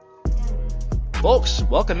Folks,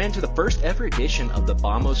 welcome into the first ever edition of the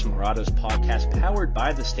Vamos Morados podcast powered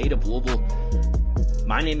by the state of Louisville.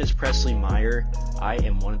 My name is Presley Meyer. I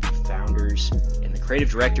am one of the founders and the creative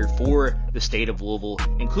director for the state of Louisville,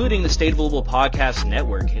 including the State of Louisville Podcast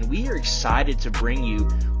Network. And we are excited to bring you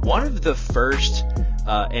one of the first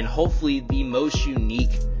and hopefully the most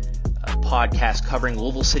unique podcast covering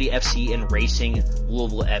Louisville City FC and Racing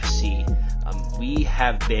Louisville FC. We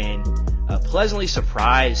have been pleasantly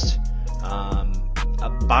surprised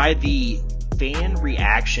by the fan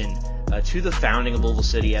reaction to the founding of Louisville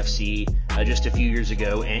City FC just a few years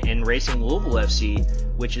ago, and Racing Louisville FC,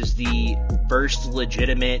 which is the first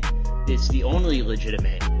legitimate, it's the only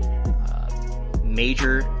legitimate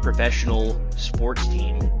major professional sports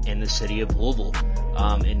team in the city of Louisville.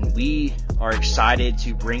 And we are excited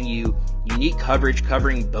to bring you unique coverage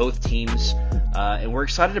covering both teams, and we're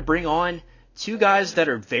excited to bring on two guys that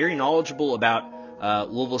are very knowledgeable about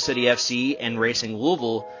Louisville City FC and Racing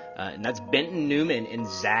Louisville, and that's Benton Newman and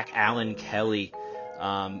Zach Allen Kelly.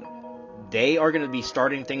 They are going to be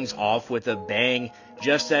starting things off with a bang,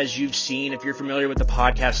 just as you've seen. If you're familiar with the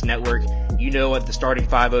podcast network, you know at the starting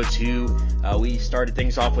 502, we started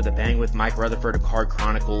things off with a bang with Mike Rutherford of Card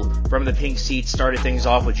Chronicle. From the Pink Seats, started things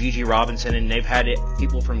off with Gigi Robinson, and they've had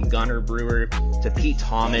people from Gunnar Brewer to Pete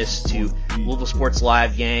Thomas to Louisville Sports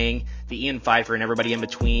Live Gang, the Ian Pfeiffer, and everybody in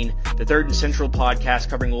between. The Third and Central podcast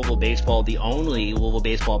covering Louisville baseball, the only Louisville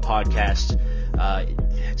baseball podcast.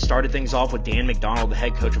 Started things off with Dan McDonald, the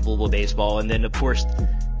head coach of Louisville baseball, and then of course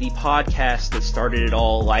the podcast that started it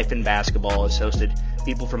all, Life in Basketball, has hosted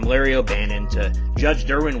people from Larry O'Bannon to Judge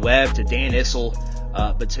Derwin Webb to Dan Issel.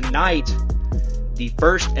 But tonight, the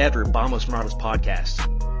first ever Vamos Morados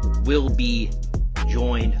podcast will be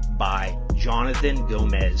joined by Jonathan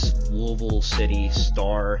Gomez, Louisville City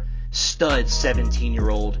stud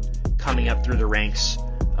 17-year-old coming up through the ranks.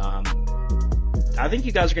 I think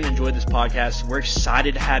you guys are going to enjoy this podcast. We're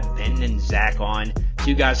excited to have Ben and Zach on,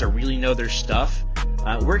 two guys that really know their stuff.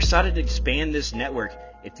 We're excited to expand this network.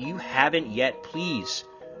 If you haven't yet, please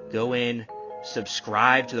go in,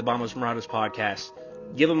 subscribe to the Vamos Morados podcast,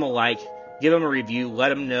 give them a like, give them a review, let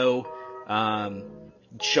them know,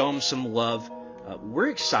 show them some love. We're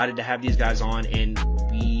excited to have these guys on, and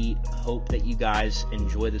we hope that you guys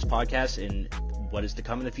enjoy this podcast and what is to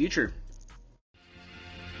come in the future.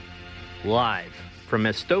 Live from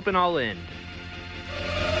Estopan All In.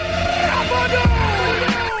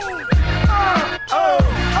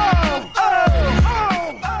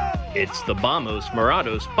 It's the Vamos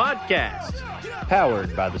Morados podcast,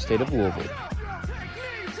 powered by the state of Louisville.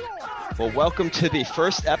 Well, welcome to the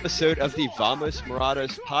first episode of the Vamos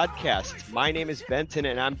Morados podcast. My name is Benton,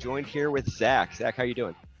 and I'm joined here with Zach. Zach, how you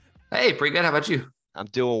doing? Hey, pretty good. How about you? I'm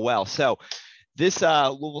doing well. So this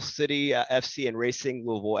Louisville City FC and Racing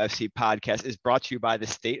Louisville FC podcast is brought to you by the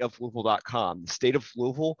stateoflouisville.com. The State of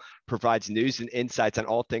Louisville provides news and insights on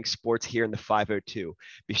all things sports here in the 502.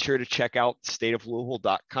 Be sure to check out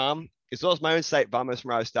stateoflouisville.com, as well as my own site,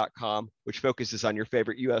 vamosmorados.com, which focuses on your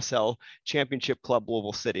favorite USL Championship club,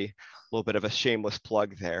 Louisville City. A little bit of a shameless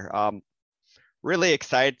plug there. Really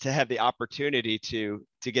excited to have the opportunity to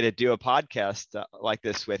get to do a podcast like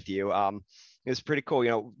this with you. It was pretty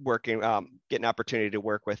cool, working, getting an opportunity to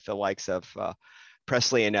work with the likes of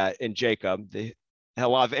Presley and Jacob. They had a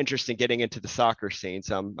lot of interest in getting into the soccer scene,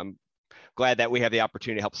 so I'm glad that we have the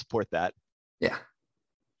opportunity to help support that. Yeah.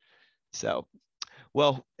 So,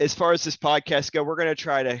 well, as far as this podcast go, we're going to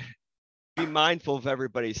try to be mindful of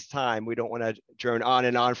everybody's time. We don't want to drone on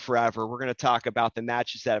and on forever. We're going to talk about the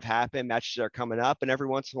matches that have happened, matches that are coming up, and every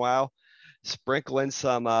once in a while, sprinkle in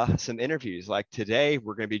some interviews. Like today,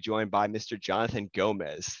 we're going to be joined by Mr. Jonathan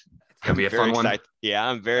Gomez. It's going to be a fun one. Yeah,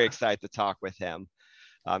 I'm very excited to talk with him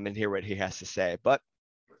and hear what he has to say. But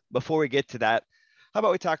before we get to that, how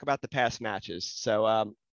about we talk about the past matches?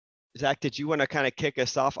 So, Zach, did you want to kind of kick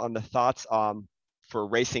us off on the thoughts for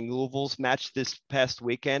Racing Louisville's match this past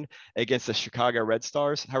weekend against the Chicago Red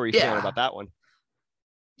Stars? How are you feeling about that one?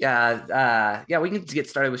 Yeah, we can get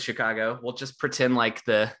started with Chicago. We'll just pretend like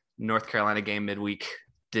the North Carolina game midweek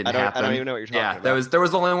didn't happen. I don't even know what you're talking about. There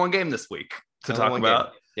was only one game this week to talk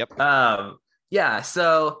about. Game. Yep.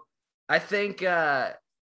 So I think I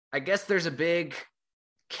guess there's a big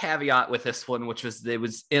caveat with this one, which was it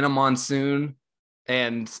was in a monsoon,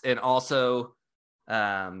 and also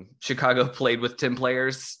Chicago played with 10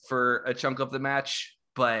 players for a chunk of the match.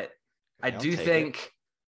 But I do think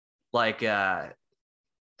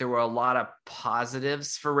there were a lot of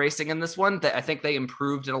positives for Racing in this one that I think they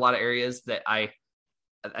improved in a lot of areas that I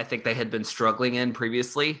think they had been struggling in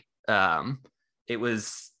previously. It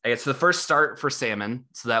was, I guess, the first start for Salmon,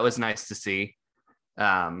 so that was nice to see.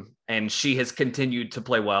 And she has continued to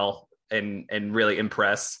play well and really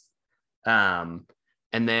impress. And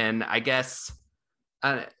then I guess,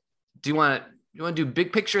 do you want to do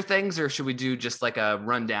big picture things, or should we do just like a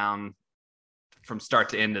rundown from start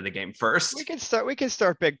to end of the game first? We can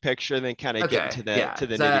start big picture and then kind of get into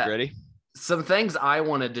the nitty gritty. Some things I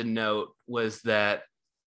wanted to note was that,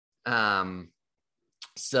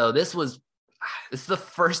 so this is the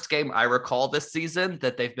first game I recall this season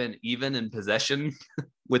that they've been even in possession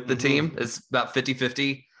with the team. It's about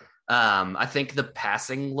 50-50. I think the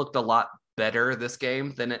passing looked a lot better this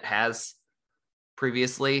game than it has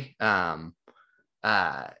previously. And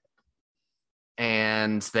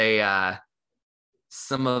they,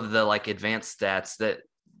 some of the like advanced stats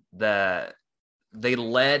that they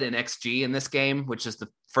led in XG in this game, which is the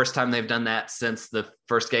first time they've done that since the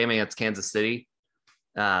first game against Kansas City.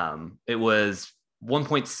 It was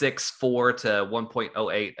 1.64 to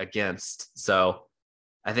 1.08 against. So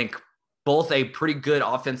I think both a pretty good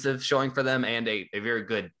offensive showing for them and a very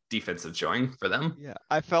good defensive showing for them. Yeah,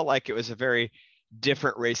 I felt like it was a very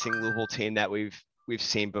different Racing Louisville team that we've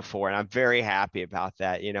seen before, and I'm very happy about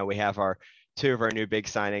that. You know, we have two of our new big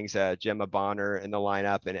signings, Gemma Bonner in the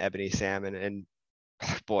lineup and Ebony Salmon, and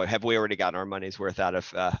boy, have we already gotten our money's worth out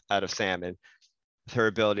of Salmon, her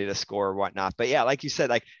ability to score or whatnot. But yeah, like you said,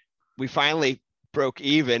 like we finally broke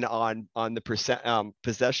even on the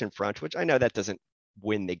possession front, which I know that doesn't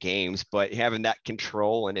win the games, but having that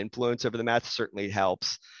control and influence over the match certainly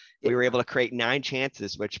helps. We were able to create 9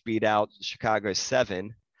 chances, which beat out Chicago's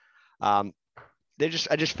 7. I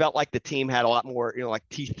just felt like the team had a lot more, like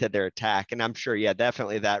teeth to their attack. And I'm sure, yeah,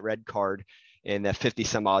 definitely that red card in the 50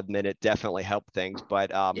 some odd minute definitely helped things.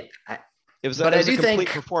 But it was a complete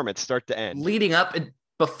performance start to end. Leading up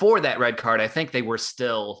before that red card, I think they were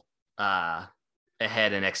still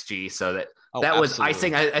ahead in XG. So that was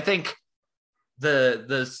icing. I think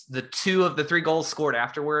the 2 of the 3 goals scored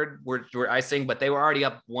afterward were icing, but they were already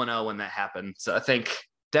up 1-0 when that happened. So I think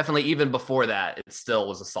definitely even before that, it still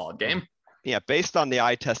was a solid game. Yeah, based on the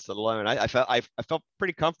eye test alone, I felt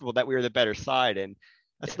pretty comfortable that we were the better side, and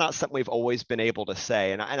that's not something we've always been able to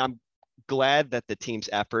say. And I'm glad that the team's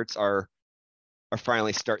efforts are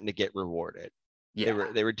finally starting to get rewarded. Yeah,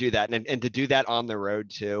 they were do that, and to do that on the road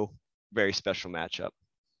too, very special matchup.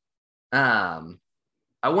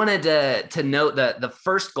 I wanted to note that the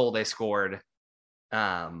first goal they scored,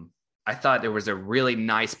 I thought there was a really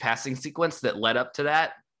nice passing sequence that led up to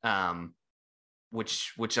that.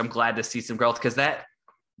 Which I'm glad to see some growth, because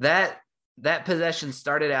that possession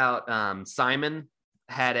started out, Simon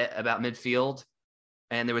had it about midfield,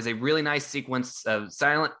 and there was a really nice sequence of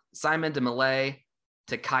Simon to Malay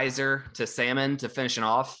to Kaiser to Salmon to finishing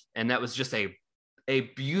off, and that was just a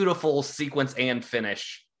beautiful sequence and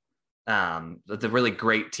finish. The really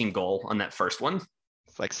great team goal on that first one.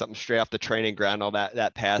 It's like something straight off the training ground, all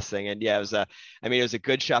that passing, and yeah, it was a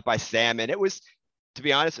good shot by Salmon. It was, to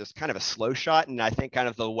be honest, it was kind of a slow shot, and I think kind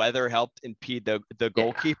of the weather helped impede the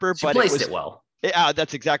goalkeeper. She placed it well.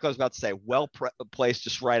 That's exactly what I was about to say. Well placed,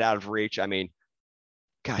 just right out of reach. I mean,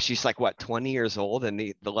 gosh, she's like, 20 years old, and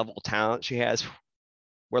the level of talent she has,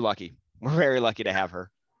 we're lucky. We're very lucky to have her.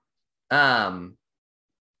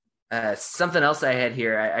 Something else I had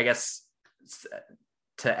here, I guess,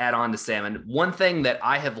 to add on to Salmon, one thing that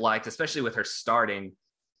I have liked, especially with her starting,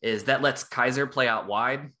 is that lets Kaiser play out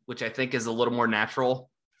wide, which I think is a little more natural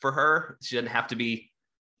for her. She doesn't have to be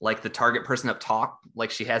like the target person up top like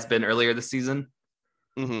she has been earlier this season.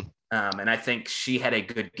 Mm-hmm. And I think she had a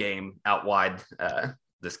good game out wide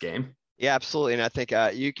this game. Yeah, absolutely. And I think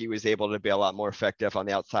Yuki was able to be a lot more effective on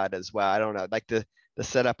the outside as well. I don't know, like the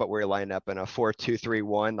setup that we're lining up in a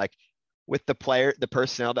 4-2-3-1, like with the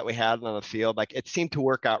personnel that we had on the field, like it seemed to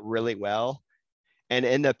work out really well. And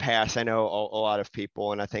in the past, I know a lot of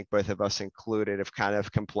people, and I think both of us included, have kind of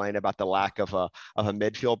complained about the lack of a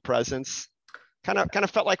midfield presence. Kind of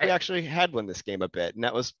felt like we actually had one this game a bit, and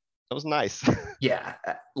that was nice. Yeah,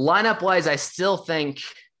 lineup wise, I still think,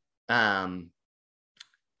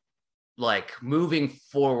 like moving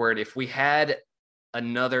forward, if we had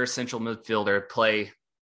another central midfielder play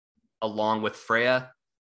along with Freya,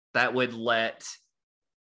 that would let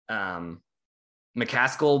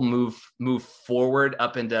McCaskill move forward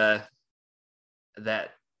up into that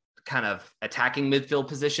kind of attacking midfield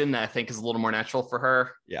position that I think is a little more natural for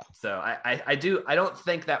her. Yeah. So I don't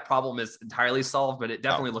think that problem is entirely solved, but it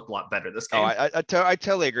definitely looked a lot better this game. I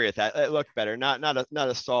totally agree with that. It looked better. Not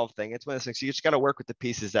a solved thing. It's one of those things. You just got to work with the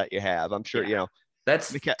pieces that you have. I'm sure,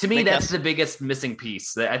 that's to me, that's the biggest missing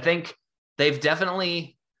piece. I think they've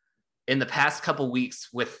definitely, in the past couple weeks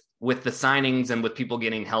with the signings and with people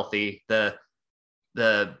getting healthy, the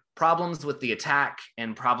problems with the attack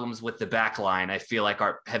and problems with the back line, I feel like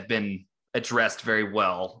have been addressed very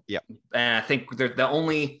well. Yep. And I think they're the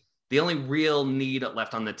only real need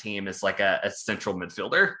left on the team is like a central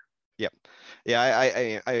midfielder. Yep.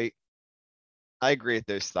 Yeah, I agree with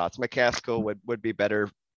those thoughts. McCaskill would be better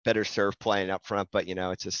served playing up front, but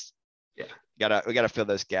it's just we gotta fill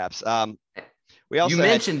those gaps. We also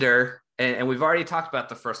mentioned her, and we've already talked about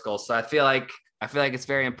the first goal, so I feel like it's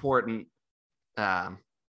very important.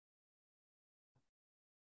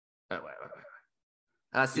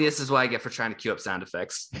 See, this is what I get for trying to cue up sound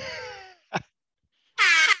effects.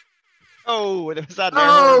 Oh, was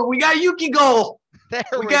that we got a Yuki goal.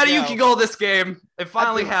 We got a Yuki goal this game. It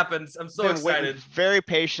finally happens. I'm so excited. Very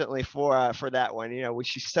patiently for that one.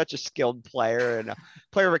 She's such a skilled player and a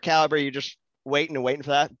player of her caliber. You're just waiting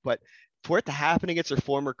for that. But for it to happen against her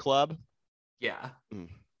former club. Yeah.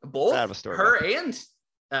 Both her and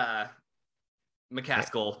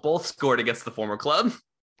McCaskill both scored against the former club.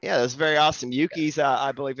 Yeah, that's very awesome. Yuki's,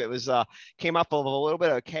 I believe it was, came up with a little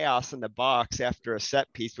bit of chaos in the box after a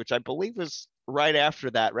set piece, which I believe was right after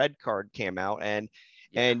that red card came out. And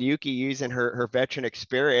Yuki, using her veteran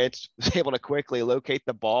experience, was able to quickly locate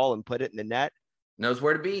the ball and put it in the net. Knows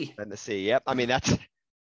where to be. And to see. Yep. I mean, that's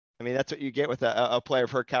what you get with a player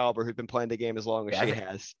of her caliber who's been playing the game as long as she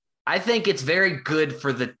has. I think it's very good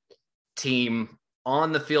for the team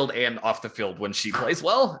on the field and off the field when she plays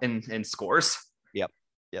well and scores. Yep.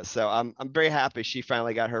 Yeah, so I'm very happy she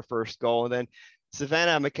finally got her first goal. And then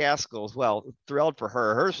Savannah McCaskill as well. Thrilled for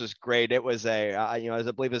her. Hers was great. It was as I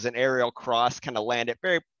believe it was an aerial cross, kind of landed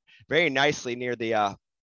very, very nicely near the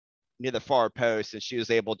far post, and she was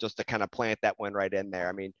able just to kind of plant that one right in there.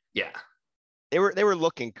 I mean, yeah, they were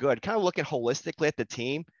looking good, kind of looking holistically at the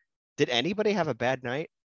team. Did anybody have a bad night?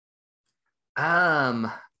 I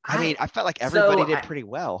felt like everybody did pretty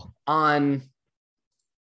well. According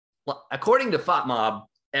to FOTMob,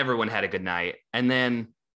 everyone had a good night. And then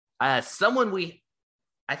someone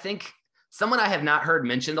I have not heard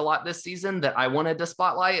mentioned a lot this season that I wanted to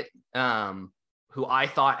spotlight, who I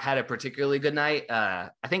thought had a particularly good night.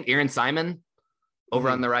 I think Erin Simon over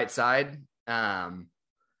on the right side.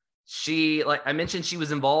 She, like I mentioned, she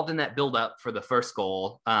was involved in that build up for the first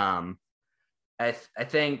goal. I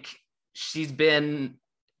think she's been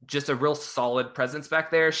just a real solid presence back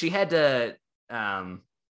there. She had to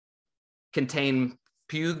contain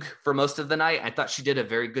Pugh for most of the night. I thought she did a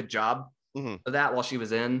very good job of that while she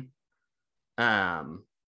was in. And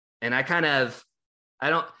I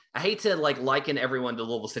hate to liken everyone to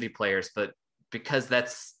Louisville City players, but because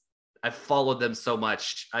I've followed them so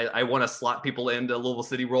much, I want to slot people into Louisville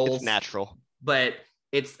City roles. It's natural, but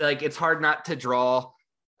it's hard not to draw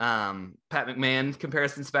Pat McMahon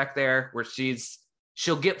comparisons back there, where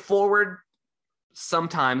she'll get forward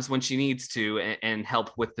sometimes when she needs to and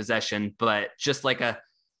help with possession, but just like a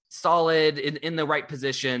solid in the right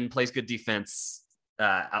position, plays good defense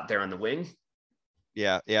out there on the wing.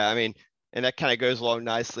 Yeah. I mean, and that kind of goes along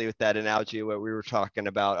nicely with that analogy what we were talking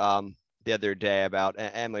about the other day about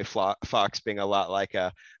Emily Fox being a lot like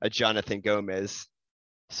a Jonathan Gomez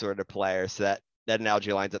sort of player. So that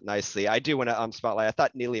analogy lines up nicely. I do want to spotlight. I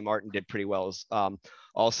thought Neely Martin did pretty well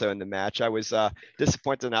also in the match. I was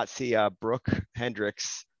disappointed to not see Brooke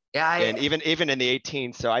Hendricks. Yeah, and even in the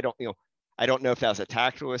 18. So I don't know if that was a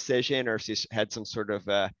tactical decision or if she's had some sort of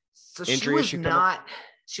injury issue.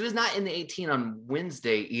 She was not in the 18 on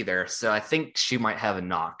Wednesday either, so I think she might have a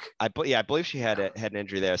knock. I believe she had an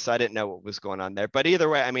injury there, so I didn't know what was going on there. But either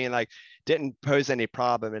way, I mean, didn't pose any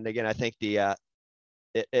problem. And again, I think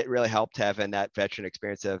it really helped having that veteran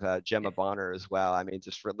experience of Gemma Bonner as well. I mean,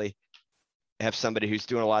 just really have somebody who's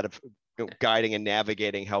doing a lot of guiding and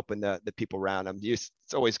navigating, helping the people around them.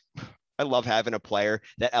 I love having a player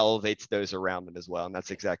that elevates those around them as well, and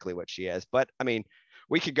that's exactly what she is. But I mean,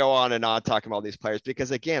 we could go on and on talking about all these players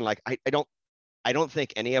because again, I don't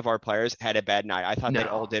think any of our players had a bad night. I thought they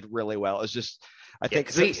all did really well. It was just I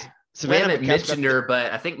think we haven't mentioned her,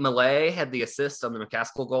 but I think Malay had the assist on the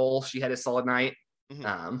McCaskill goal. She had a solid night.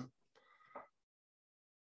 Trying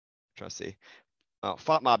to see.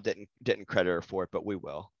 FOTMob didn't credit her for it, but we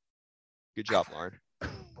will. Good job, Lauren.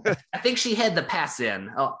 I think she had the pass in.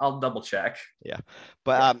 I'll double check. Yeah,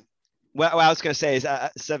 but what I was going to say is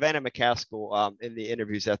Savannah McCaskill in the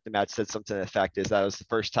interviews after the match said something to the effect is that it was the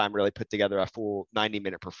first time really put together a full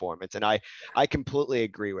 90-minute performance, and I completely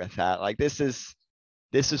agree with that. This is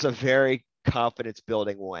a very confidence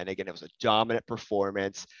building one. Again, it was a dominant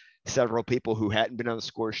performance. Several people who hadn't been on the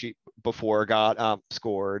score sheet before got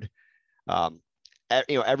scored.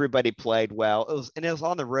 Everybody played well. It was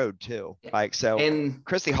on the road too. And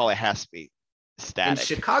Christy Holly has to be static. And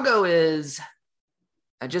Chicago is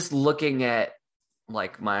just looking at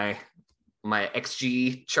like my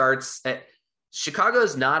XG charts,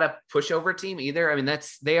 Chicago's not a pushover team either. I mean,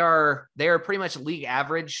 they are pretty much league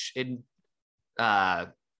average in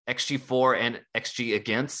XG for and XG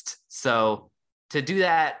against. So to do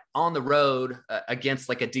that on the road against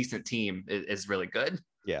like a decent team is really good.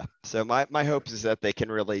 Yeah. So my hopes is that they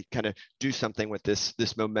can really kind of do something with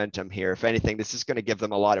this momentum here. If anything, this is going to give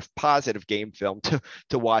them a lot of positive game film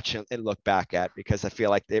to watch and look back at, because I feel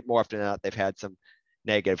like more often than not they've had some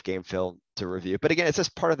negative game film to review. But again, it's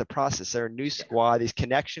just part of the process. They're a new squad. These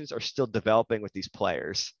connections are still developing with these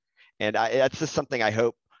players. And that's just something I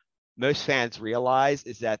hope most fans realize,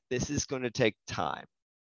 is that this is going to take time.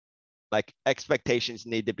 Like, expectations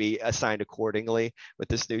need to be assigned accordingly with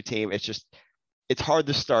this new team. It's hard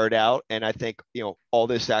to start out. And I think, all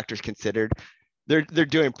those factors considered, they're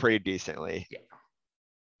doing pretty decently. Yeah.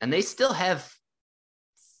 And they still have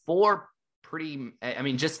 4 pretty, I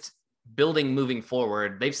mean, just building moving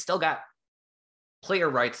forward, they've still got player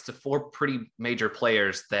rights to 4 pretty major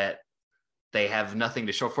players that they have nothing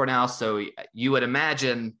to show for now. So you would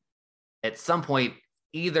imagine at some point,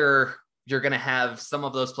 either you're going to have some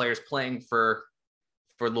of those players playing for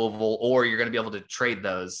Louisville, or you're going to be able to trade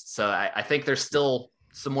those. So I think there's still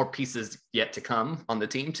some more pieces yet to come on the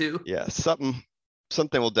team too. Yeah, something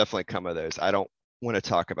will definitely come of those. I don't want to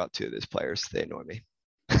talk about 2 of those players. They annoy me.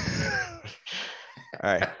 All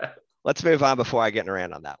right, let's move on before I get in a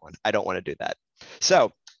rant on that one. I don't want to do that.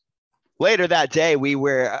 So later that day, we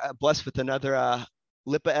were blessed with another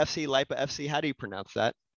Lipa FC. How do you pronounce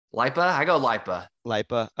that? Lipa? I go Lipa.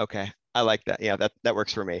 Lipa. Okay. I like that. Yeah, that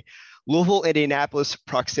works for me. Louisville Indianapolis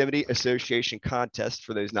Proximity Association contest,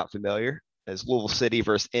 for those not familiar, as Louisville City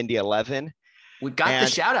versus Indy 11. We got the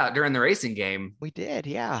shout out during the racing game. We did,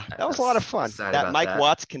 yeah. That was a lot of fun. That Mike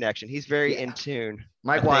Watts connection. He's very in tune.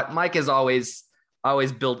 Mike is always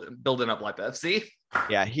building up Lipa FC.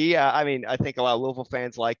 Yeah, he I think a lot of Louisville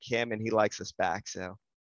fans like him, and he likes us back. So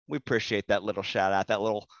we appreciate that little shout out, that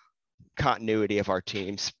little continuity of our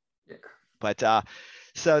teams. Yeah. But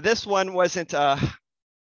so this one wasn't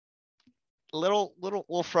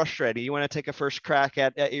little frustrating. You want to take a first crack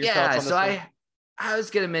at your thoughts on this one? Yeah, so I was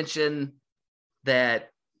going to mention that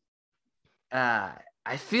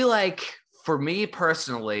I feel like, for me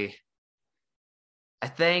personally, I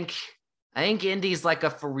think Indy's like a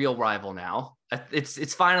for real rival now.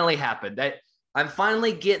 It's finally happened. I'm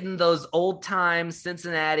finally getting those old time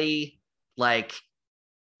Cincinnati, like,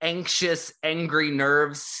 anxious, angry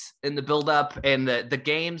nerves in the buildup, and the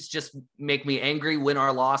games just make me angry, win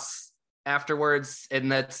or loss afterwards.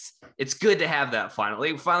 And it's good to have that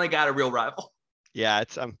finally. We finally got a real rival. Yeah,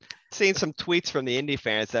 I'm seeing some tweets from the Indy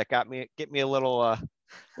fans that get me a little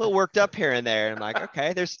worked up here and there. And I'm like,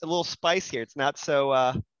 okay, there's a little spice here. It's not so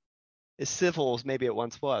as civil as maybe it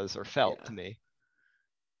once was or felt to me.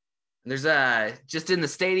 There's just in the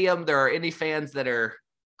stadium, there are Indy fans that are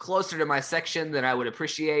closer to my section than I would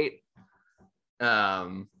appreciate.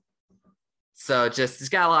 So it's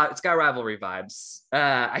got rivalry vibes.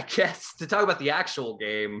 I guess to talk about the actual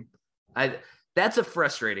game, that's a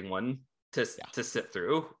frustrating one to sit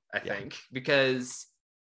through, I think, because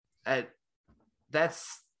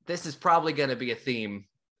this is probably going to be a theme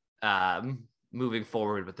moving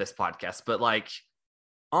forward with this podcast. But like,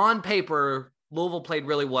 on paper, Louisville played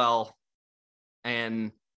really well,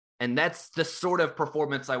 and that's the sort of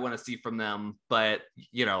performance I want to see from them. But,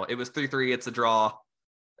 it was 3-3. It's a draw,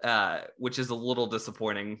 which is a little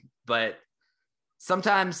disappointing. But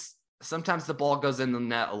sometimes the ball goes in the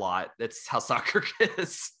net a lot. That's how soccer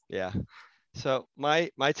is. Yeah. So my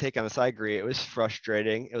take on this, I agree. It was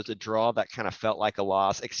frustrating. It was a draw that kind of felt like a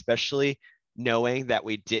loss, especially knowing that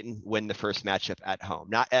we didn't win the first matchup at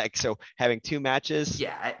home. So having 2 matches,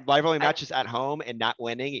 rivalry matches at home, and not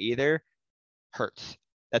winning either hurts.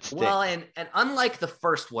 That's well, and unlike the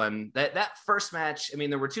first one, that first match, I mean,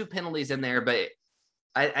 there were 2 penalties in there, but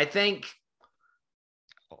I think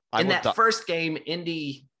in that first game,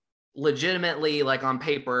 Indy legitimately, like, on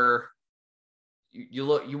paper,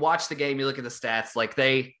 you watch the game, you look at the stats, like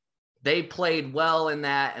they played well in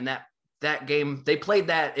that, and that game, they played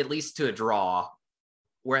that at least to a draw.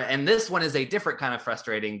 And this one is a different kind of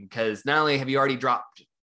frustrating, because not only have you already dropped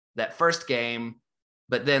that first game,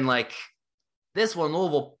 but then, like, this one,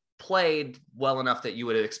 Louisville played well enough that you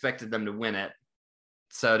would have expected them to win it.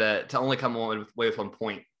 So to only come away with 1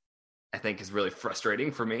 point, I think, is really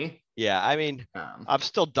frustrating for me. Yeah, I mean, I'm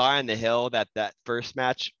still dying the hill that first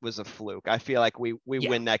match was a fluke. I feel like we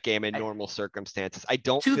win that game in normal circumstances. I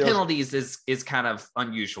don't. 2 penalties is kind of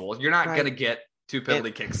unusual. You're not going to get 2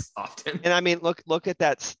 penalty kicks often. And I mean, look at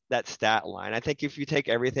that stat line. I think if you take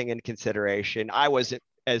everything in consideration, I wasn't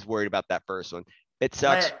as worried about that first one. It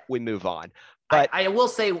sucks. We move on. But I will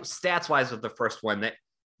say stats wise with the first one that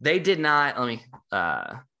they did not.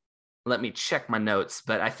 Let me check my notes.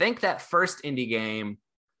 But I think that first Indy game,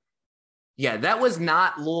 yeah, that was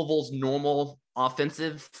not Louisville's normal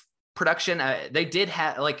offensive production. They did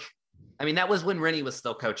have that was when Rennie was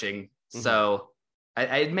still coaching. Mm-hmm. So I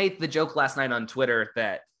had made the joke last night on Twitter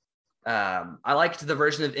that I liked the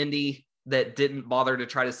version of Indy that didn't bother to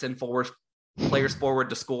try to send players forward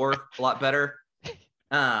to score a lot better.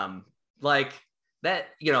 Like that,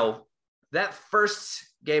 that first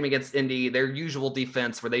game against Indy, their usual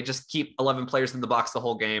defense where they just keep 11 players in the box the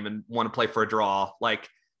whole game and want to play for a draw. Like,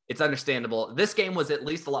 it's understandable. This game was at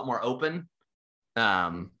least a lot more open.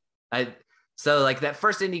 So that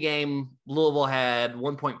first Indy game, Louisville had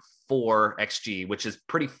 1.4 XG, which is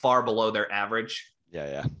pretty far below their average.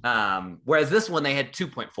 Yeah. Whereas this one, they had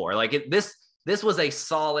 2.4. This was a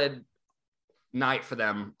solid night for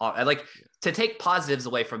them. To take positives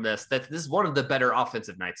away from this is one of the better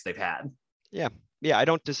offensive nights they've had. Yeah, I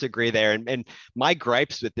don't disagree there. And my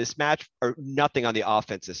gripes with this match are nothing on the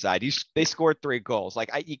offensive side. They scored 3 goals.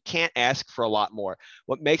 You can't ask for a lot more.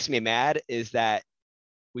 What makes me mad is that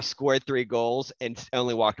we scored 3 goals and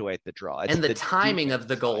only walked away at the draw. And the timing of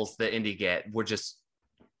the goals that Indy get were just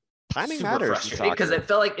timing matters because it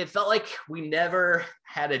felt like we never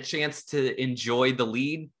had a chance to enjoy the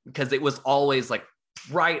lead because it was always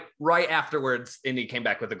right afterwards Indy came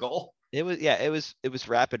back with a goal. It was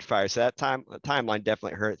rapid fire. So that timeline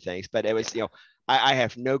definitely hurt things, but it was, I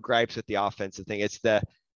have no gripes with the offensive thing. It's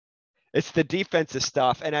the defensive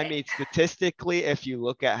stuff. And I mean, statistically, if you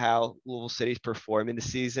look at how Louisville City's performing the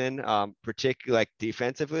season, particularly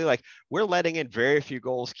defensively, we're letting in very few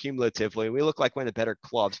goals cumulatively. We look like one of the better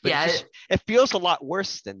clubs, but it feels a lot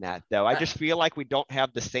worse than that though. I just feel like we don't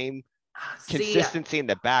have the same consistency in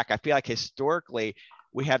the back. I feel like historically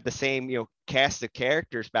we have the same, cast of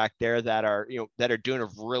characters back there that are doing a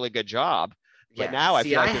really good job. But now I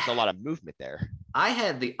feel like there's a lot of movement there. I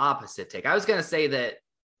had the opposite take. I was going to say that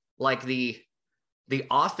the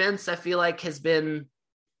offense, I feel like has been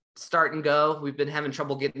start and go. We've been having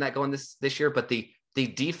trouble getting that going this year, but the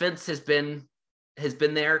defense has been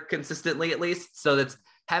there consistently, at least. So that's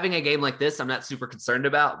having a game like this, I'm not super concerned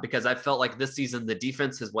about because I felt like this season, the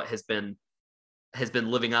defense is what has been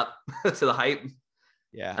living up to the hype.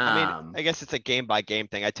 Yeah, I mean, I guess it's a game by game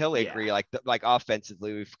thing. I totally agree.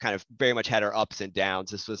 Offensively, we've kind of very much had our ups and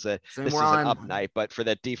downs. This was an up night, but for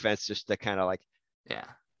the defense, just to kind of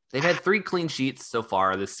they've had 3 clean sheets so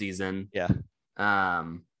far this season. Yeah. I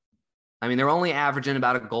mean, they're only averaging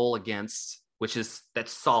about a goal against,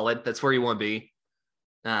 that's solid. That's where you want to be.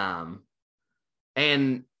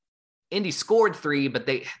 And Indy scored 3, but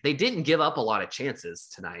they didn't give up a lot of chances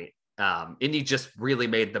tonight. Indy just really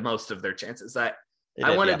made the most of their chances.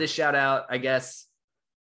 I wanted to shout out, I guess,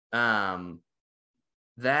 that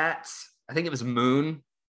I think it was Moon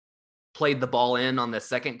played the ball in on the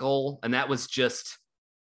second goal, and that was just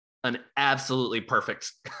an absolutely perfect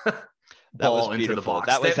ball into the box.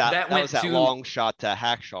 That was that long shot to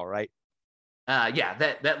Hackshaw, right?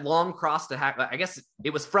 That long cross to Hack. I guess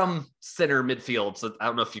it was from center midfield, so I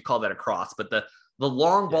don't know if you call that a cross, but the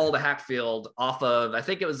long ball to Hackfield off of, I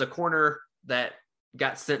think it was a corner that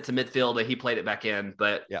got sent to midfield and he played it back in,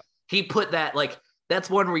 but he put that that's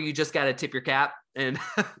one where you just got to tip your cap and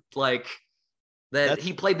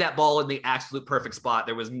he played that ball in the absolute perfect spot.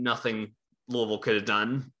 There was nothing Louisville could have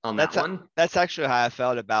done on that one. That's actually how I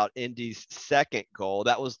felt about Indy's second goal.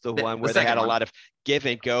 That was the one where they had a lot of give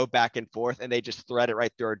and go back and forth and they just threaded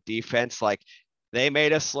right through our defense. They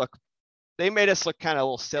made us look kind of a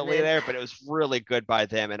little silly there, but it was really good by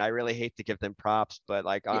them. And I really hate to give them props, but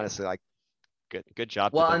honestly, good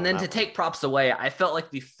job. Well, and then to take props away, I felt like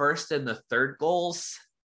the first and the third goals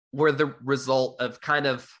were the result of kind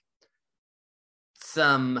of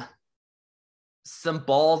some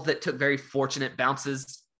balls that took very fortunate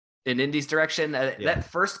bounces in Indy's direction. That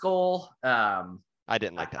first goal, I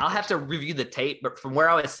didn't like that. I'll have to review the tape, but from where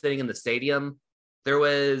I was sitting in the stadium, there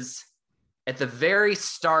was at the very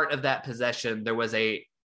start of that possession, there was a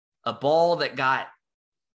ball that got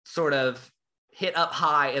sort of hit up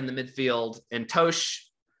high in the midfield, and Tosh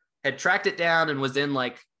had tracked it down and was in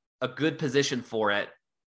a good position for it.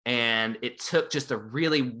 And it took just a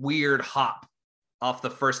really weird hop off the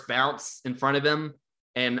first bounce in front of him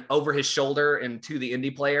and over his shoulder and to the Indy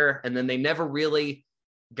player. And then they never really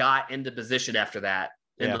got into position after that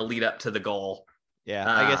in the lead up to the goal.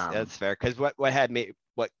 Yeah, I guess that's fair. Because what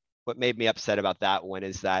made me upset about that one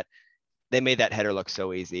is that they made that header look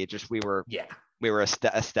so easy. It just we were a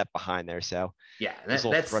step behind there. So that's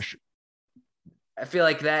frustrating. I feel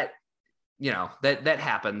like that that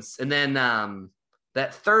happens. And then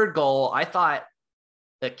that third goal, I thought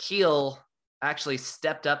Akil actually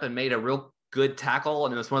stepped up and made a real good tackle.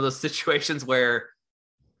 And it was one of those situations where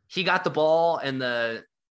he got the ball and the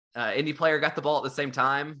Indy player got the ball at the same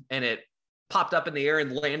time, and it popped up in the air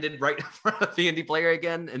and landed right in front of the Indy player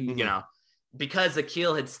again. And, because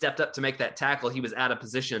Akil had stepped up to make that tackle, he was out of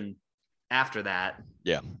position after that.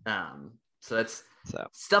 Yeah. So that's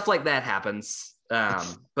stuff like that happens.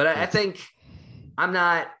 But I think I'm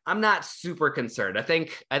not super concerned. I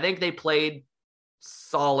think they played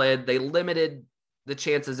solid. They limited the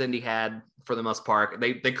chances Indy had for the most part.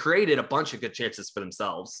 They created a bunch of good chances for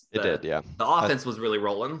themselves. It did, yeah. The offense was really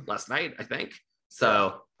rolling last night, I think.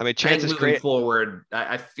 So I mean, chances moving forward,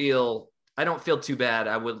 I don't feel too bad.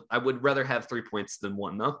 I would rather have 3 points than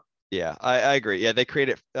one, though. Yeah, I agree. Yeah, they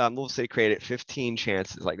created Louisville City created 15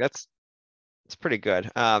 chances. Like it's pretty good.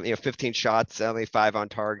 15 shots, only 5 on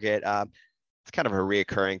target. It's kind of a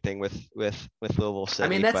reoccurring thing with Louisville City. I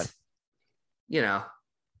mean, that's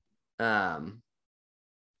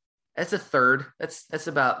that's a third. That's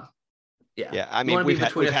about Yeah, I mean, we've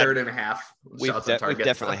between a third and a half. We've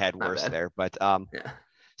definitely had worse there, but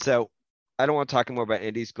So I don't want to talk more about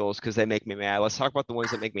Indy's goals because they make me mad. Let's talk about the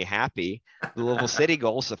ones that make me happy. The Louisville City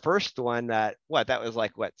goals. The first one that was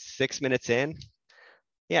like 6 minutes in.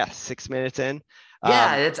 Yeah, 6 minutes in.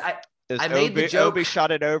 Yeah, I made the joke. Obi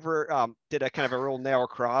shot it over, did a kind of a real nail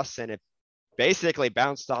cross, and it basically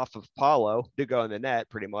bounced off of Paulo to go in the net,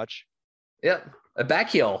 pretty much. Yep, a back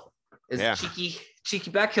heel is cheeky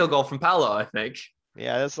back heel goal from Paulo, I think.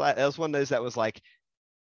 Yeah, that was one of those that was like,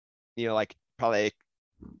 probably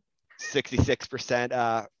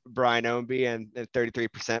 66% Brian Ownby and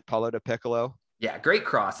 33% Paulo DiPiccolo. Yeah, great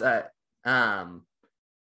cross. I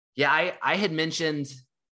had mentioned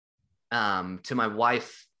to my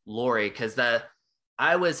wife Lori, because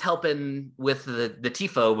I was helping with the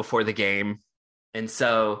TIFO before the game, and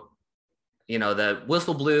so the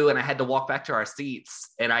whistle blew and I had to walk back to our seats,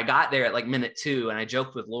 and I got there at like minute 2, and I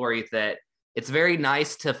joked with Lori that it's very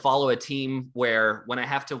nice to follow a team where when I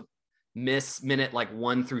have to miss minute like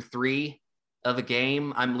 1 through 3 of a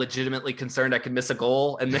game, I'm legitimately concerned I could miss a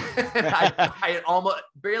goal, and then I almost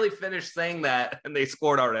barely finished saying that and they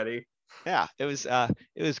scored already. Yeah, it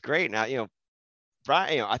was great. Now,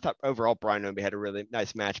 Brian, I thought overall Brian Ownby had a really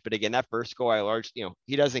nice match, but again, that first goal,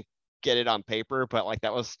 he doesn't get it on paper, but like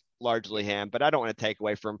that was largely him. But I don't want to take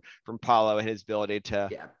away from Paulo and his ability to.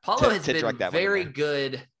 Yeah, Paulo has been very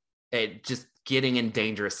good at just getting in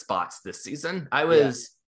dangerous spots this season. I was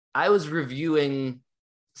reviewing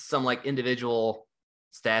some like individual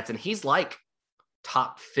stats, and he's like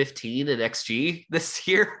top 15 at XG this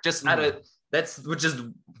year, just which is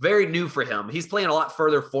very new for him. He's playing a lot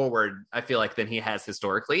further forward, I feel like, than he has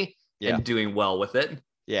historically, and doing well with it.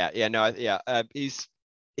 He's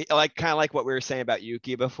kind of like what we were saying about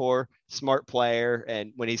Yuki before. Smart player,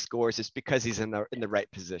 and when he scores, it's because he's in the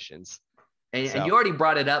right positions. And you already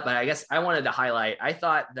brought it up, but I guess I wanted to highlight. I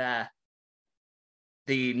thought that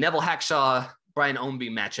the Neville Hackshaw Brian Ownby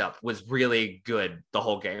matchup was really good the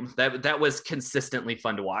whole game. That was consistently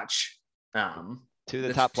fun to watch. Two of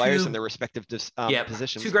the top players in their respective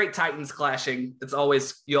positions. 2 great Titans clashing. You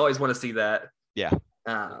always want to see that. Yeah.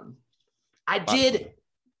 I did.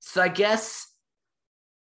 So I guess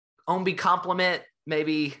Ownby compliment,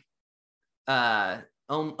 maybe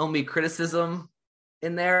Ownby criticism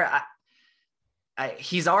in there.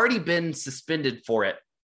 He's already been suspended for it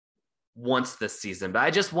once this season, but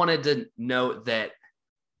I just wanted to note that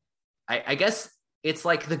I guess it's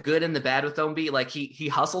like the good and the bad with Ownby. Like he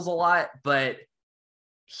hustles a lot, but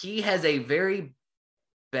he has a very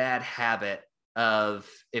bad habit of,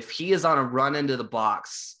 if he is on a run into the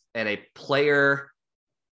box and a player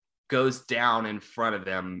goes down in front of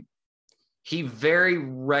him, he very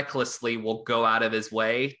recklessly will go out of his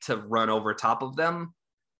way to run over top of them.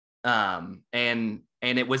 And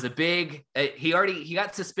it was a big, he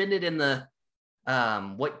got suspended in the,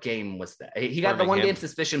 what game was that? He got the 1 game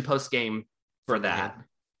suspension post game for that.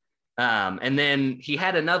 And then he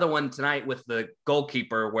had another one tonight with the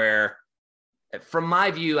goalkeeper where, from my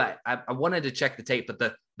view, I wanted to check the tape, but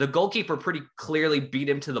the goalkeeper pretty clearly beat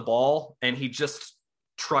him to the ball and he just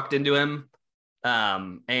trucked into him.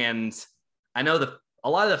 And I know a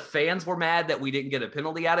lot of the fans were mad that we didn't get a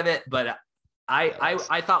penalty out of it, but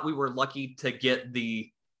I thought we were lucky to get the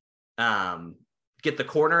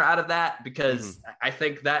corner out of that, because I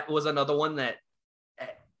think that was another one that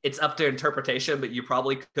it's up to interpretation, but you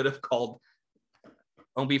probably could have called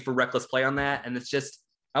Ownby for reckless play on that. And it's just,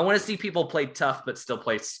 I want to see people play tough, but still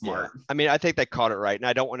play smart. Yeah. I mean, I think they caught it right. And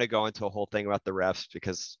I don't want to go into a whole thing about the refs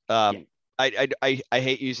because I I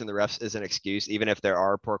hate using the refs as an excuse, even if there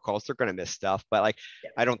are poor calls, they're going to miss stuff. But like,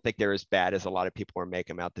 I don't think they're as bad as a lot of people are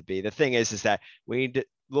making them out to be. The thing is that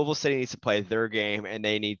Louisville City needs to play their game, and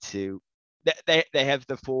they need to, they have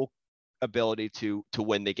the full ability to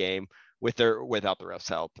win the game without the refs'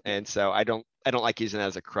 help. And so I don't like using it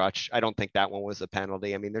as a crutch. I don't think that one was a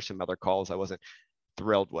penalty. I mean, there's some other calls I wasn't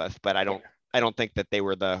thrilled with, but I don't think that they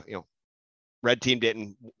were the, red team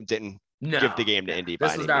didn't give the game to Indy.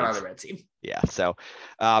 This was not on the red team. Yeah, so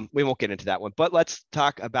we won't get into that one. But let's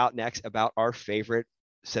talk about our favorite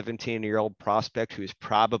 17-year-old prospect who's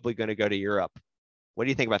probably going to go to Europe. What do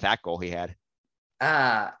you think about that goal he had?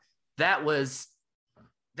 That was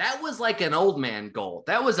like an old man goal.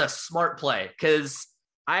 That was a smart play because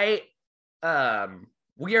we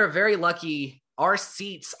are very lucky. Our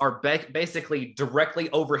seats are basically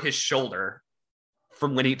directly over his shoulder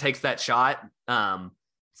from when he takes that shot.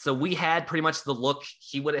 So we had pretty much the look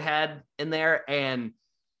he would have had in there. And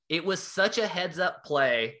it was such a heads up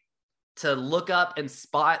play to look up and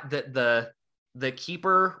spot that the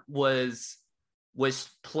keeper was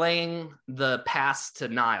playing the pass to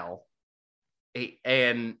Niall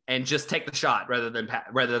and just take the shot rather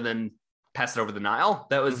than pass it over the Niall.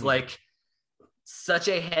 That was like such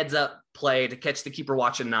a heads up play to catch the keeper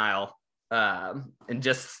watching Niall. And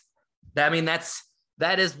just,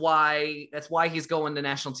 that's why he's going to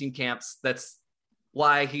national team camps. That's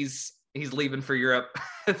why he's leaving for Europe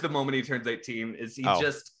the moment he turns 18. Is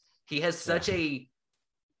he has such a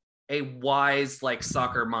wise like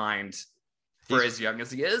soccer mind for as young as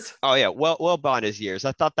he is. Oh yeah, well beyond his years.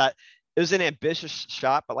 I thought that it was an ambitious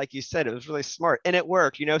shot, but like you said, it was really smart and it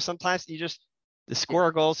worked. Sometimes to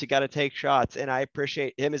score goals, you got to take shots, and I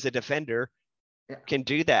appreciate him as a defender. Can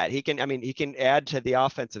do that. He can add to the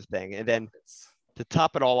offensive thing, and then to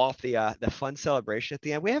top it all off, the fun celebration at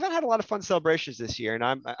the end. We haven't had a lot of fun celebrations this year, and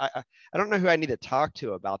I don't know who I need to talk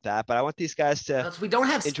to about that, but I want these guys to. We don't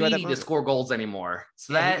have Speedy to score goals anymore,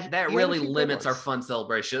 so that really limits our fun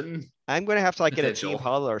celebration. I'm going to have to get a team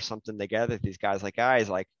huddle or something together with these guys. Guys,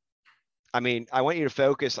 I want you to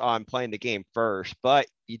focus on playing the game first, but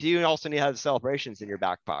you do also need to have the celebrations in your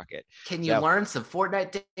back pocket. Can you learn some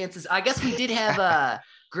Fortnite dances? I guess we did have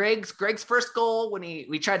Greg's first goal when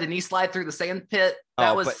we tried to knee slide through the sand pit.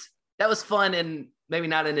 That was fun and maybe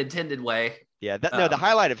not an intended way. Yeah, the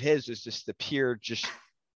highlight of his was just the pure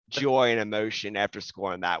joy and emotion after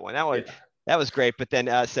scoring that one. That was great. But then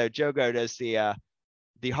so Jogo does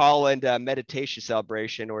the Holland meditation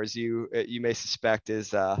celebration, or as you may suspect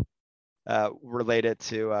is related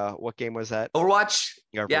to what game was that? Overwatch.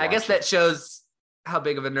 Yeah, I guess that shows how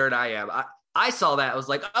big of a nerd I am. I saw that. I was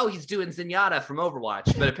like, oh, he's doing Zenyatta from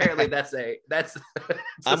Overwatch, but apparently that's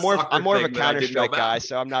I'm more of a Counter-Strike guy,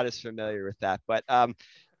 so I'm not as familiar with that. But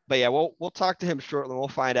yeah, we'll talk to him shortly. We'll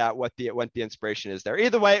find out what the inspiration is there.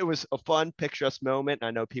 Either way, it was a fun, picturesque moment.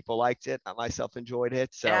 I know people liked it. I myself enjoyed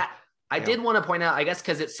it. So yeah, I did want to point out, I guess,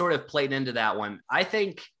 because it sort of played into that one. I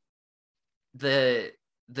think the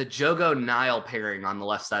Jogo Niall pairing on the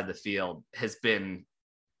left side of the field has been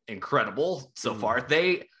incredible so far.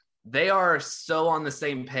 They are so on the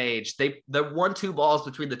same page. The 1-2 balls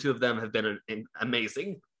between the two of them have been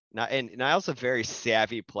amazing. And Niall's a very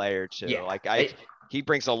savvy player too. Yeah, he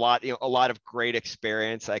brings a lot of great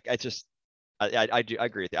experience. I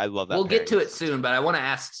agree with you. I love that. We'll get to it soon, but I want to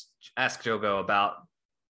ask Jogo about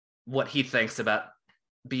what he thinks about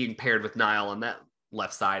being paired with Niall on that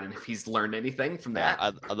left side and if he's learned anything from that.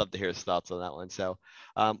 I'd love to hear his thoughts on that one. So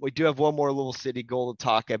we do have one more Louisville City goal to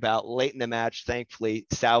talk about late in the match, thankfully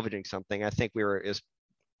salvaging something. I think it was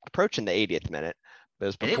approaching the 80th minute, but it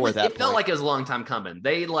was before it felt like it was a long time coming.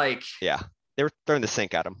 They were throwing the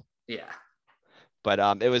sink at him. Yeah. But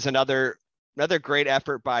it was another great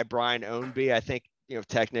effort by Brian Ownby. I think,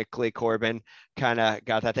 technically Corbin kind of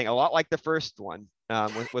got that thing a lot like the first one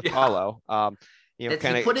with Paulo. You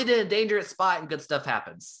put it in a dangerous spot and good stuff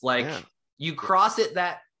happens. You cross it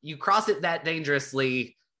that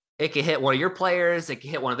dangerously, it can hit one of your players, it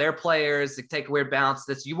can hit one of their players, it can take a weird bounce.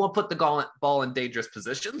 You won't put the ball in dangerous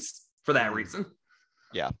positions for that reason.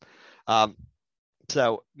 Yeah.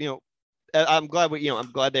 So, I'm glad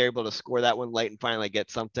I'm glad they're able to score that one late and finally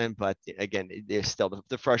get something. But again, there's still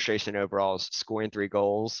the frustration overall is scoring 3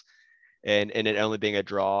 goals and it only being a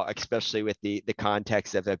draw, especially with the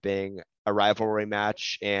context of it being a rivalry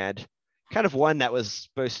match and kind of one that was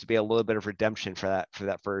supposed to be a little bit of redemption for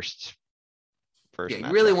that first yeah,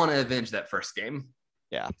 you really want to avenge that first game.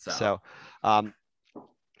 Yeah. So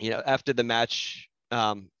after the match,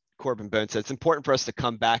 Corbin Bone said it's important for us to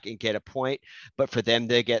come back and get a point, but for them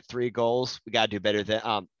to get 3 goals, we got to do better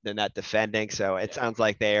than that defending. So it sounds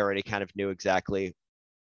like they already kind of knew exactly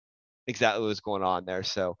exactly what's going on there.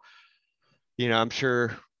 So, I'm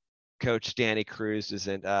sure Coach Danny Cruz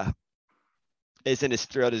isn't as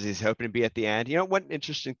thrilled as he's hoping to be at the end. One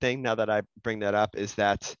interesting thing now that I bring that up is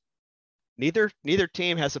that neither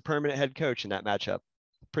team has a permanent head coach in that matchup.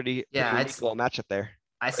 Pretty unique little matchup there.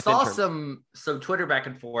 I saw some Twitter back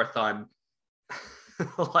and forth on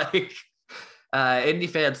like Indy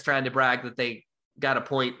fans trying to brag that they got a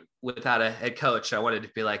point without a head coach. I wanted to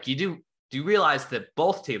be like, do you realize that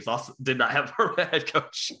both teams also did not have a permanent head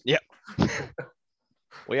coach? Yep.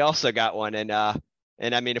 We also got one, and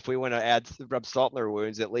I mean, if we want to rub salt in their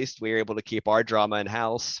wounds, at least we were able to keep our drama in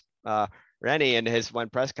house. Rennie in his one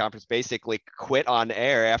press conference basically quit on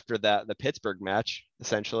air after the Pittsburgh match,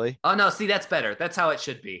 essentially. Oh no, see, that's better. That's how it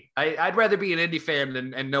should be. I'd rather be an Indy fan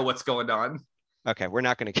and know what's going on. Okay, we're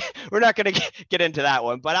not gonna get into that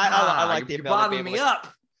one, but I like the ability. You're bothering me up.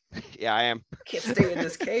 Yeah, I am. I can't stay in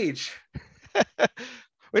this cage.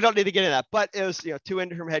 We don't need to get into that, but it was two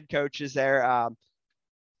interim head coaches there,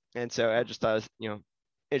 and so I just thought it was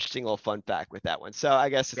interesting little fun fact with that one. So I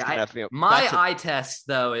guess it's kind of my eye test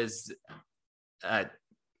though is. I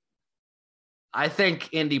think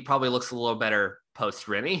Indy probably looks a little better post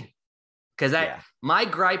Rennie, because my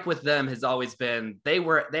gripe with them has always been they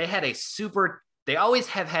always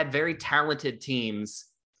have had very talented teams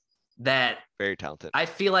that very talented. I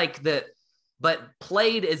feel like but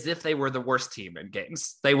played as if they were the worst team in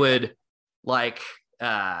games. They would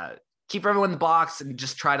keep everyone in the box and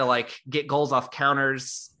just try to get goals off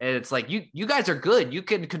counters. And it's like, you guys are good. You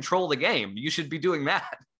can control the game. You should be doing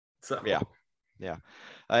that. So yeah,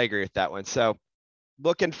 I agree with that one. So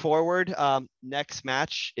looking forward, next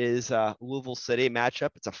match is Louisville City matchup.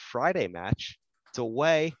 It's a Friday match. It's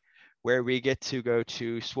away, where we get to go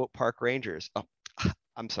to Swope Park Rangers. Oh,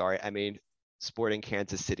 I'm sorry. I mean, Sporting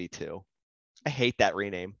Kansas City 2. I hate that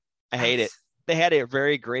rename. I hate it. They had a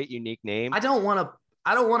very great, unique name. I don't want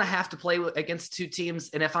to have to play against two teams.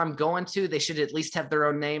 And if I'm going to, they should at least have their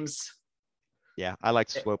own names. Yeah, I like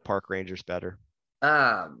Swope Park Rangers better.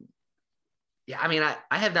 Yeah, I mean,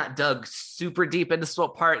 I have not dug super deep into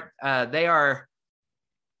Swope Park. They are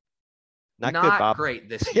not good, Bob. Great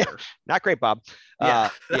this year. Not great, Bob.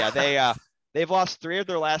 They've lost 3 of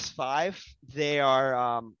their last 5. They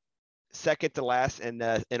are second to last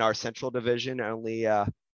in our Central Division, only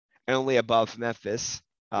above Memphis.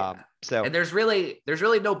 So and there's really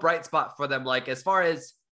no bright spot for them. As far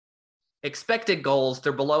as expected goals,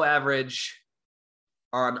 they're below average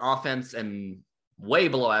on offense and way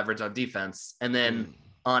below average on defense. And then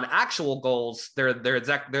on actual goals, they're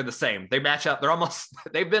the same. They match up.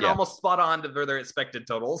 They've been almost spot on to their expected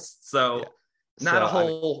totals. So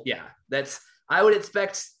I would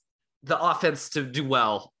expect the offense to do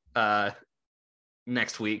well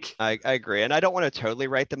next week. I agree. And I don't want to totally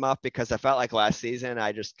write them off, because I felt like last season,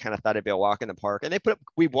 I just kind of thought it'd be a walk in the park, and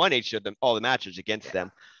we won all the matches against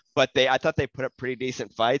them, but I thought they put up pretty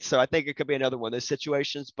decent fights. So I think it could be another one of those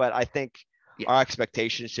situations, but I think our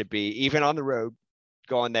expectations should be, even on the road,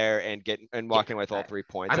 going there and walking with all 3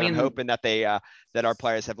 points. I'm hoping that that our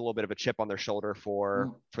players have a little bit of a chip on their shoulder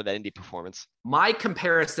for that Indy performance. My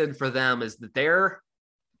comparison for them is that their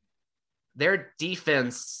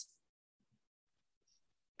defense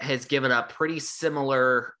has given up pretty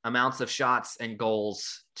similar amounts of shots and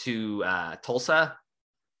goals to Tulsa,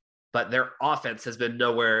 but their offense has been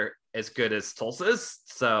nowhere as good as Tulsa's.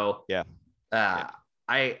 So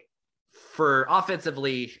for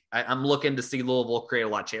offensively, I'm looking to see Louisville create a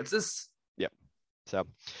lot of chances. Yep. So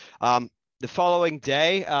the following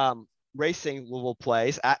day, Racing Louisville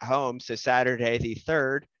plays at home. So Saturday the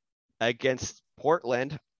 3rd against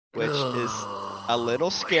Portland, which is a little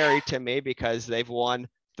scary to me, because they've won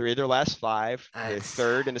 3 of their last 5. They're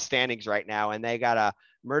 3rd in the standings right now, and they got a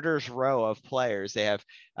murderer's row of players. They have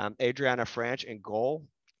Adriana Franch in goal,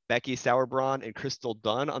 Becky Sauerbrunn and Crystal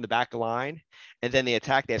Dunn on the back line. And then the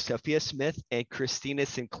attack, they have Sophia Smith and Christina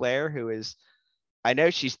Sinclair, who is, I know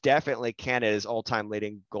she's definitely Canada's all-time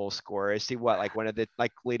leading goal scorer. Is she one of the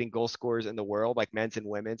leading goal scorers in the world, men's and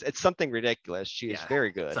women's? It's something ridiculous. She is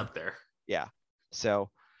very good. It's up there. Yeah. So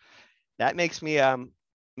that makes me a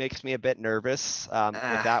bit nervous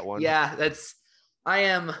with that one. Yeah, I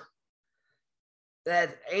am.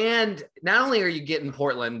 That, and not only are you getting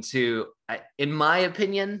Portland to, in my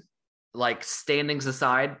opinion, standings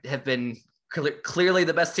aside, have been clearly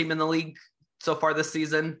the best team in the league so far this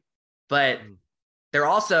season, but they're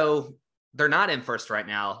not in first right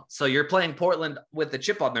now. So you're playing Portland with the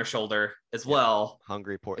chip on their shoulder as well.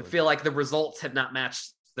 Hungry Portland. I feel like the results have not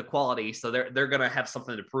matched the quality, so they're going to have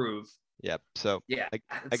something to prove. Yep. So yeah,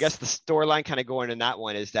 I guess the storyline kind of going in that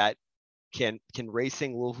one is that can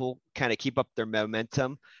Racing Louisville kind of keep up their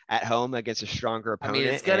momentum at home against a stronger I opponent?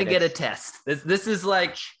 mean, it's going to get a test. This is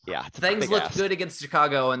like, things look good against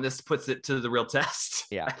Chicago, and this puts it to the real test.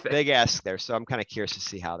 Yeah, big ask there. So I'm kind of curious to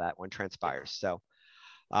see how that one transpires. So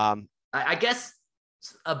I guess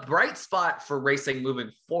a bright spot for Racing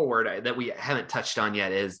moving forward that we haven't touched on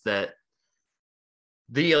yet is that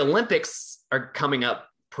the Olympics are coming up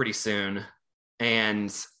pretty soon.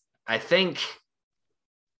 And I think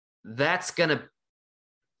that's going to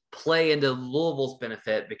play into Louisville's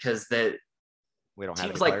benefit because we don't have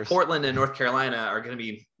teams like Portland and North Carolina are going to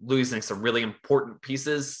be losing some really important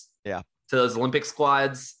pieces to those Olympic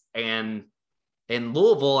squads. And in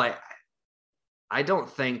Louisville, I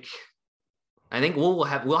think we'll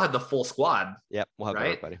have the full squad. Yep, we'll have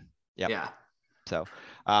everybody. Yep. Yeah. So,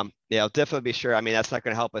 I'll definitely be sure. I mean, that's not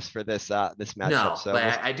going to help us for this matchup. No, so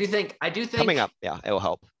but I do think coming up, it will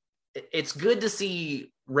help. It's good to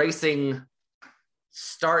see Racing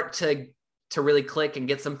start to really click and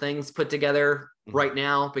get some things put together right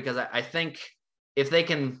now, because I think if they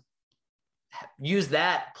can use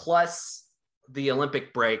that plus the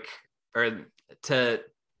Olympic break, I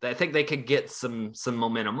think they could get some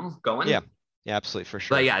momentum going. Yeah, absolutely, for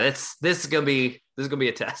sure. But yeah, this is gonna be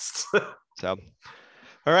a test. So,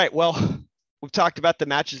 all right. Well, we've talked about the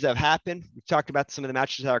matches that have happened. We've talked about some of the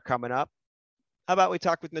matches that are coming up. How about we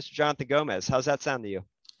talk with Mr. Jonathan Gomez? How's that sound to you?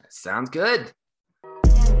 Sounds good.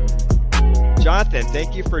 Jonathan,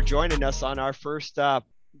 thank you for joining us on our first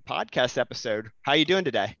podcast episode. How are you doing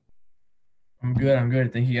today? I'm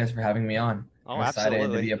good. Thank you guys for having me on. I'm excited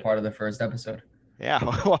absolutely. to be a part of the first episode. Yeah,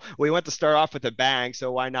 well, we want to start off with a bang,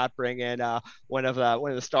 so why not bring in one of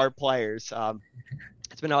the star players?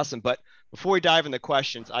 It's been awesome. But before we dive into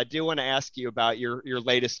questions, I do want to ask you about your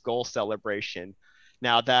latest goal celebration.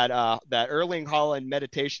 Now, that Erling Haaland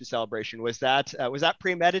meditation celebration, was that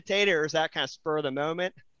premeditated, or was that kind of spur of the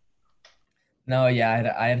moment? No,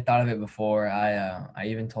 yeah, I had thought of it before. I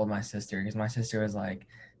even told my sister, because my sister was like,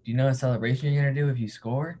 "Do you know what celebration you're gonna do if you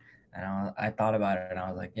score?" And I thought about it, and I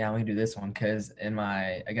was like, "Yeah, I'm gonna do this one," because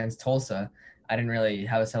against Tulsa, I didn't really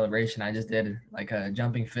have a celebration. I just did like a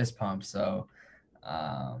jumping fist pump. So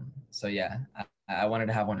yeah, I wanted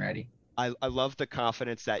to have one ready. I love the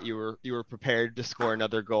confidence that you were prepared to score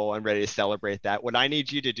another goal and ready to celebrate that. What I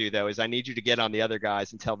need you to do, though, is I need you to get on the other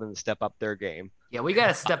guys and tell them to step up their game. Yeah, we got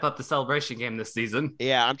to step up the celebration game this season.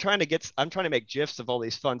 Yeah, I'm trying to make GIFs of all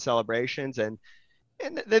these fun celebrations, and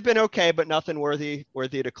they've been okay, but nothing worthy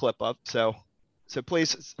to clip up. So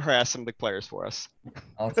please harass some of the players for us.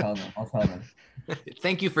 I'll tell them.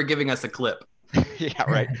 Thank you for giving us a clip. Yeah,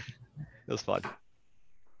 right. It was fun.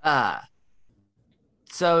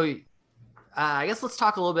 So I guess let's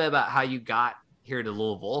talk a little bit about how you got here to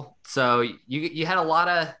Louisville. So you had a lot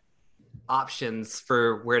of options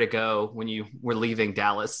for where to go when you were leaving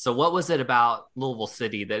Dallas. So what was it about Louisville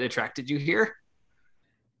City that attracted you here?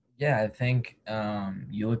 Yeah, I think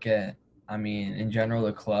you look at, in general,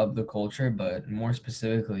 the club, the culture, but more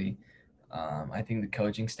specifically, I think the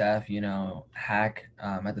coaching staff, Hack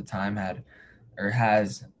at the time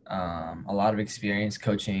has a lot of experience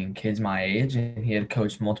coaching kids my age, and he had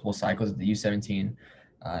coached multiple cycles at the U17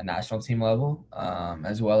 national team level,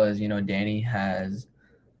 as well as, Danny has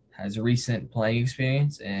recent playing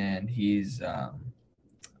experience, and he's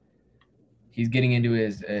getting into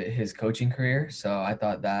his coaching career. So I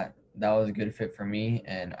thought that was a good fit for me.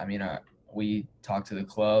 And we talked to the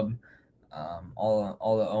club,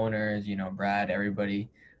 all the owners, Brad, everybody,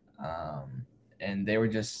 and they were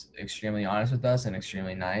just extremely honest with us and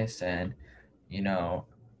extremely nice. And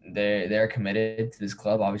they're committed to this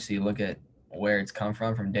club. Obviously, look at where it's come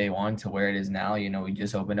from day one to where it is now. We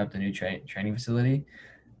just opened up the new training facility.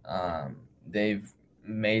 They've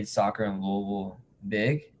made soccer in Louisville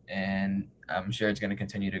big, and I'm sure it's going to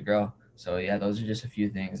continue to grow. So yeah, those are just a few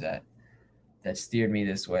things that steered me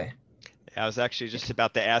this way. I was actually just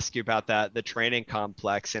about to ask you about the training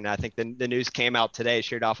complex, and I think the news came out today,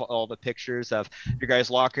 shared off all the pictures of your guys'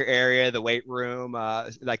 locker area, the weight room,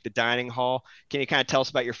 like the dining hall. Can you kind of tell us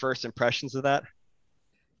about your first impressions of that?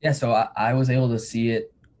 Yeah, so I was able to see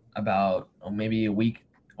it about maybe a week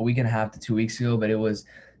and a half to 2 weeks ago, but it was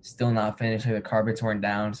still not finished. Like the carpets weren't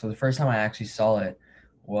down. So the first time I actually saw it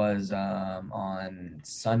was on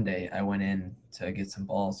Sunday. I went in to get some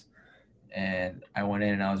balls, and I went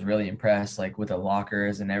in and I was really impressed, like with the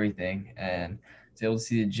lockers and everything, and to be able to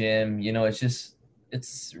see the gym.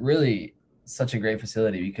 It's really such a great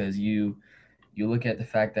facility, because you look at the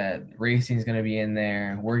fact that racing is going to be in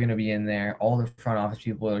there, we're going to be in there, all the front office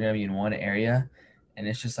people are going to be in one area, and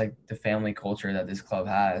it's just like the family culture that this club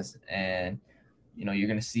has. And you're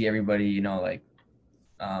going to see everybody,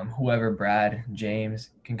 whoever, Brad,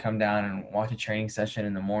 James, can come down and watch a training session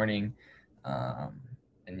in the morning.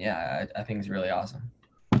 And yeah, I think it's really awesome.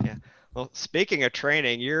 Yeah. Well, speaking of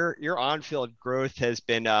training, your on-field growth has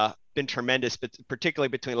been tremendous, but particularly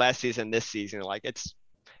between last season and this season. Like it's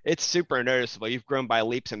super noticeable. You've grown by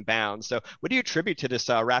leaps and bounds. So, what do you attribute to this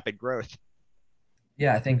rapid growth?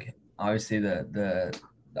 Yeah, I think obviously the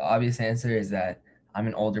obvious answer is that I'm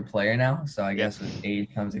an older player now, so I Yeah. guess with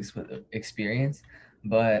age comes experience.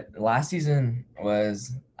 But last season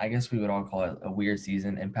was, I guess we would all call it a weird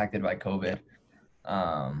season, impacted by COVID.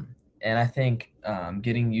 And I think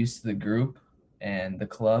getting used to the group and the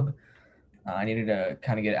club, I needed to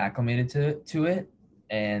kind of get acclimated to it,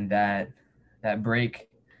 and that break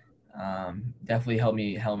definitely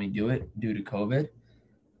helped me do it due to COVID.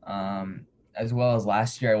 As well as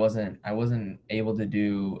last year, I wasn't able to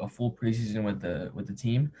do a full preseason with the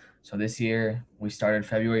team. So this year we started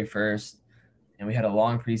February 1st, and we had a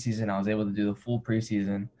long preseason. I was able to do the full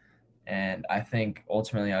preseason, and I think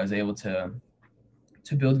ultimately I was able to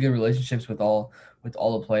build good relationships with all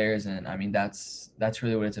the players. And I mean that's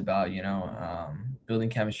really what it's about, building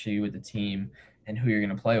chemistry with the team and who you're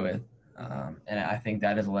going to play with. And I think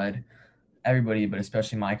that has led everybody, but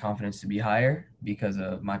especially my confidence, to be higher because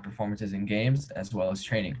of my performances in games as well as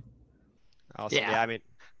training. Awesome. Yeah. I mean,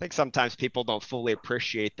 I think sometimes people don't fully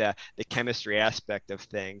appreciate the chemistry aspect of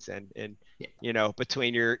things, and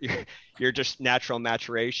between your just natural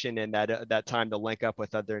maturation and that time to link up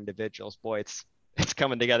with other individuals, boy, it's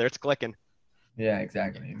coming together. It's clicking. Yeah,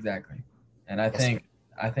 exactly. And I think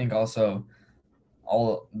also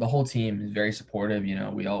the whole team is very supportive.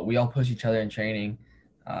 We all push each other in training.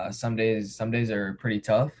 Some days are pretty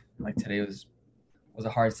tough. Like today was a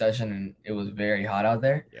hard session and it was very hot out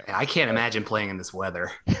there. Yeah, I can't imagine playing in this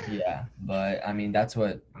weather. Yeah, but I mean that's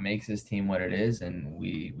what makes this team what it is, and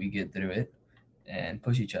we get through it and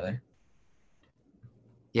push each other.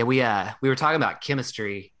 Yeah, we were talking about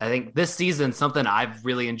chemistry. I think this season something I've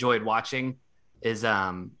really enjoyed watching is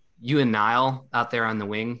you and Niall out there on the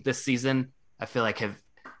wing this season. I feel like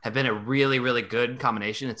have been a really, really good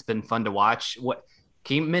combination. It's been fun to watch. What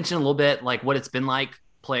can you mention a little bit like what it's been like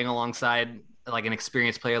playing alongside like an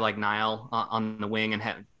experienced player like Niall on the wing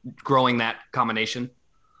and growing that combination?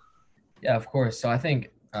 Yeah, of course. So I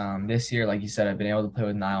think this year, like you said, I've been able to play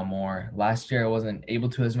with Niall more. Last year, I wasn't able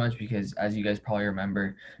to as much because, as you guys probably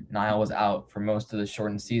remember, Niall was out for most of the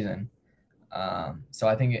shortened season. So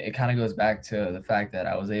I think it kind of goes back to the fact that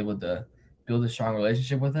I was able to build a strong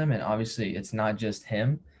relationship with him. And obviously, it's not just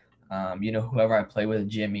him. Whoever I play with,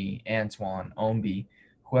 Jimmy, Antoine, Ombi,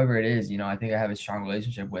 whoever it is, I think I have a strong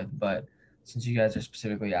relationship with. But since you guys are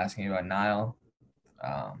specifically asking about Niall,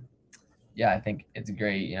 yeah, I think it's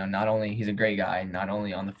great. Not only he's a great guy, not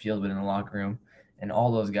only on the field, but in the locker room. And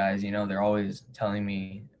all those guys, they're always telling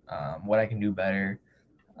me what I can do better.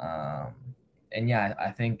 And yeah,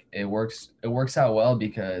 I think it works out well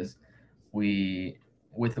because we,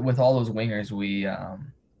 with all those wingers,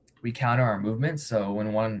 we counter our movements. So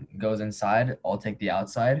when one goes inside, I'll take the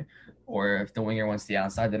outside. Or if the winger wants the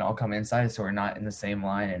outside, then I'll come inside. So we're not in the same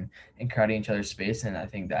line and crowding each other's space. And I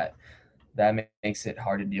think that makes it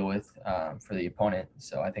hard to deal with for the opponent.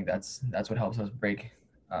 So I think that's what helps us break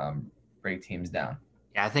teams down.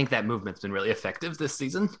 Yeah, I think that movement's been really effective this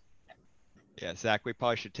season. Yeah, Zach, we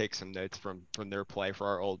probably should take some notes from their play for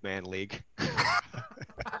our old man league.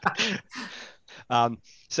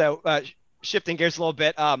 So shifting gears a little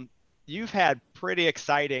bit, you've had pretty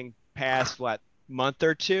exciting past month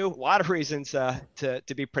or two. A lot of reasons to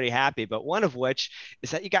be pretty happy, but one of which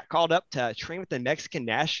is that you got called up to train with the Mexican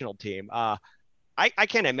national team. I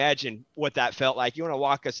can't imagine what that felt like. You want to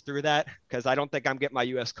walk us through that? Because I don't think I'm getting my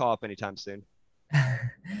U.S. call up anytime soon.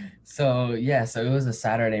 So it was a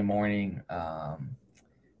Saturday morning.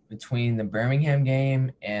 Between the Birmingham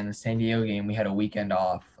game and the San Diego game, we had a weekend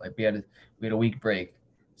off. Like we had a week break,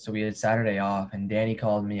 so we had Saturday off. And Danny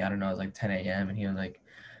called me. I don't know, it was like 10 a.m. and he was like,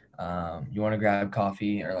 you want to grab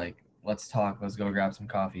coffee, or like, let's talk, let's go grab some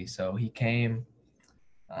coffee. So he came,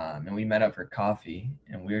 and we met up for coffee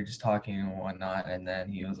and we were just talking and whatnot. And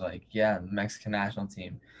then he was like, yeah, the Mexican national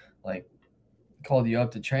team, like, called you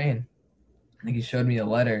up to train. I think he showed me a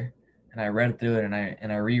letter and I read through it and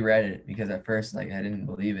I reread it because at first, like, I didn't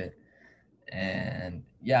believe it. And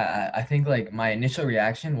yeah, I think like my initial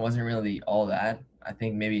reaction wasn't really all that. I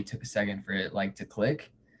think maybe it took a second for it like to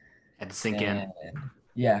click. Had to sink in.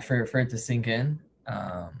 Yeah, for it to sink in.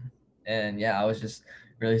 And yeah, I was just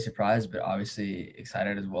really surprised, but obviously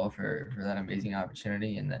excited as well for that amazing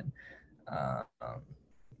opportunity. And then,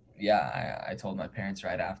 yeah, I told my parents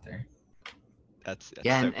right after. That's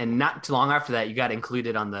Yeah, so and, cool. and not too long after that, you got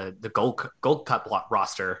included on the Gold Cup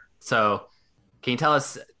roster. So, can you tell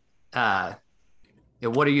us, uh,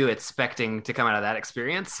 what are you expecting to come out of that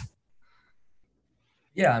experience?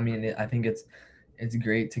 Yeah, I mean, I think it's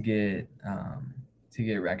great to get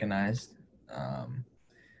recognized um,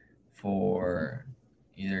 for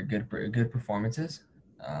either good performances,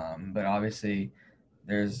 but obviously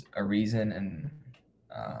there's a reason and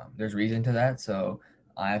there's reason to that. So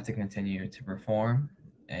I have to continue to perform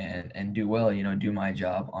and do well. You know, do my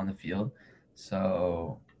job on the field.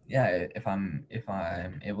 So yeah, if I'm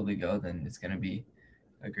able to go, then it's gonna be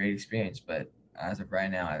a great experience. But as of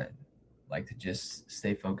right now, I like to just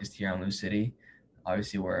stay focused here on Lou City.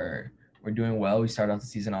 Obviously, we're doing well. We started off the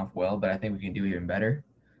season off well, but I think we can do even better.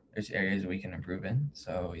 There's areas we can improve in.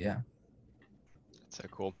 So yeah. So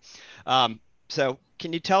cool. Um, so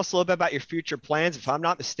can you tell us a little bit about your future plans? If I'm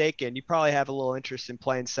not mistaken, you probably have a little interest in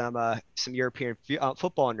playing some European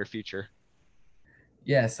football in your future.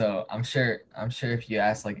 Yeah, so I'm sure if you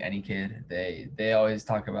ask like any kid, they always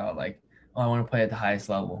talk about like, oh, I want to play at the highest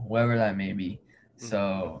level, whatever that may be. Mhm.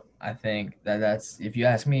 So I think that's if you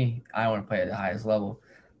ask me, I want to play at the highest level.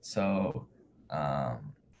 So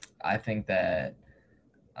um, I think that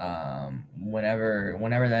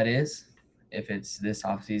whenever that is, if it's this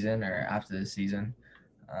off season or after this season,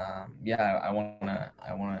 yeah, I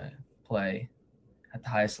wanna play at the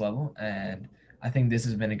highest level, and I think this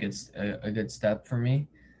has been a good step for me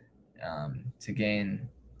to gain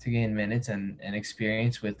minutes and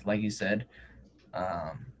experience with, like you said,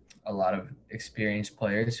 um, a lot of experienced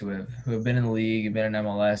players who have been in the league, been in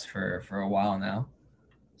MLS for a while now.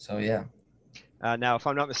 So yeah. Now, if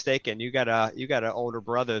I'm not mistaken, you got an older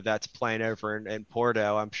brother that's playing over in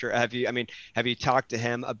Porto. I'm sure. Have you talked to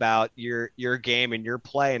him about your game and your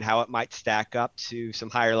play and how it might stack up to some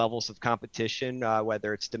higher levels of competition,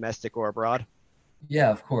 whether it's domestic or abroad? Yeah,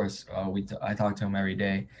 of course. I talk to him every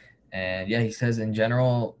day, and yeah, he says in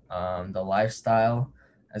general, the lifestyle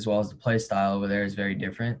as well as the play style over there is very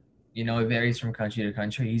different. You know, it varies from country to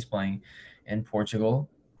country. He's playing in Portugal,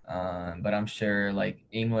 but I'm sure like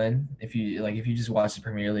England, if you just watch the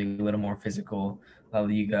Premier League, a little more physical. La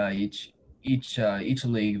Liga, each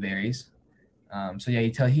league varies. So yeah,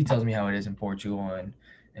 he tells me how it is in Portugal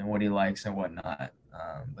and what he likes and whatnot.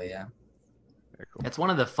 But yeah. Very cool. It's one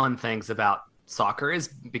of the fun things about soccer is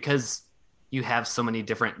because you have so many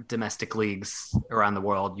different domestic leagues around the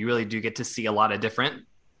world. You really do get to see a lot of different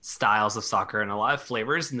styles of soccer and a lot of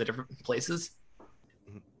flavors in the different places.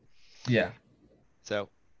 Mhm. Yeah. So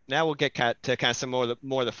now we'll get to kind of some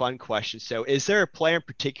more of the fun questions. So, is there a player in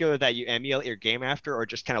particular that you emulate your game after, or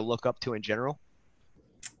just kind of look up to in general?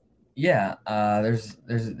 Yeah, there's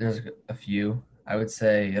a few. I would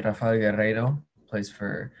say Rafael Guerreiro plays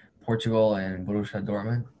for Portugal and Borussia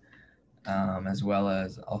Dortmund, as well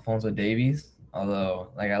as Alfonso Davies.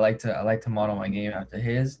 Although, like I like to model my game after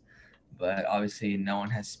his, but obviously no one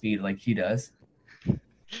has speed like he does.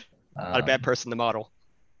 Not a bad Um, person to model.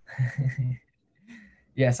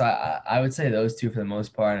 yeah, so I would say those two for the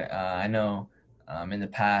most part. I know in the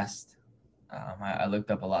past I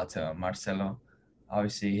looked up a lot to Marcelo.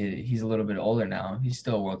 Obviously, he's a little bit older now. He's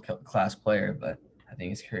still a world class player, but I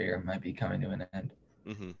think his career might be coming to an end.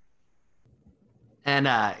 Hmm. And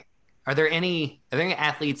are there any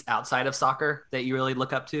athletes outside of soccer that you really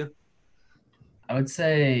look up to? I would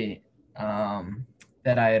say um,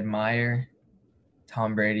 that I admire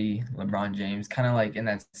Tom Brady, LeBron James, kind of like in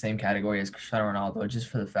that same category as Cristiano Ronaldo, just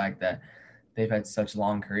for the fact that they've had such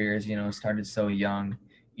long careers, you know, started so young.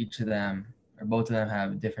 Each of them, or both of them,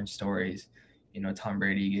 have different stories. You know, Tom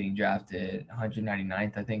Brady getting drafted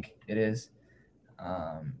 199th, I think it is.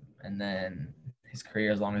 And then his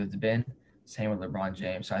career as long as it's been. Same with LeBron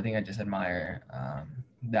James. So I think I just admire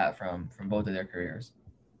that from both of their careers.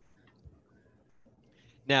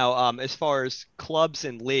 Now, as far as clubs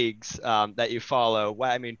and leagues that you follow,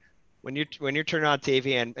 when you're turning on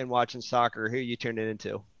TV and watching soccer, who are you tuning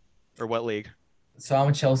into, or what league? So I'm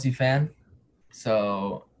a Chelsea fan.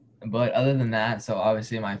 So, but other than that, so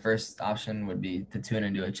obviously my first option would be to tune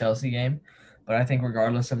into a Chelsea game. But I think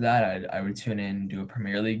regardless of that, I would tune in to a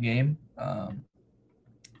Premier League game.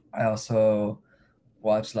 I also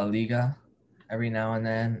watch La Liga every now and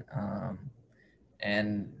then.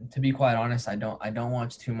 And to be quite honest, I don't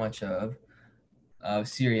watch too much of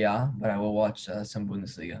Serie A, but I will watch some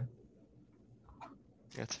Bundesliga.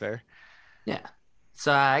 That's fair. Yeah.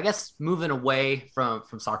 So I guess moving away from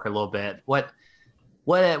soccer a little bit, what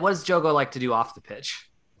does Jogo like to do off the pitch?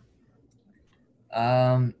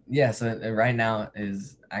 Yeah, so right now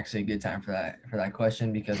is actually a good time for that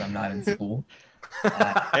question because I'm not in school.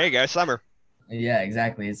 Uh, There you go, summer. Yeah,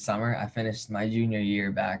 exactly. It's summer. I finished my junior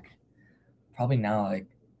year back probably now like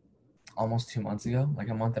almost 2 months ago, like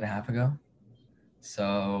a month and a half ago.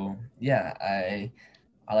 So yeah, I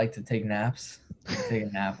like to take naps. I like to take a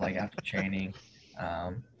nap like after training. Um,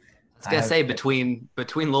 I was I gonna have say between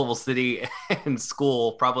Louisville City and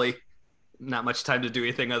school, probably not much time to do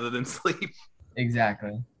anything other than sleep.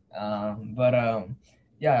 exactly. But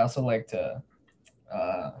yeah, I also like to.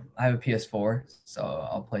 I have a PS4, so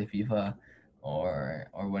I'll play FIFA or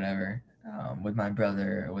whatever with my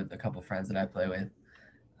brother or with a couple friends that I play with.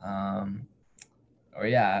 Um, or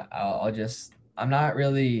yeah, I'll just. I'm not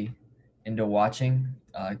really into watching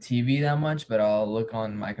TV that much, but I'll look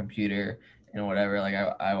on my computer and whatever. Like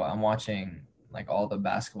I'm watching like all the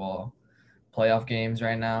basketball playoff games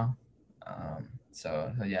right now.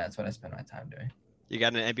 So yeah, that's what I spend my time doing. You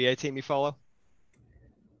got an NBA team you follow?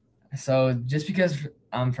 So just because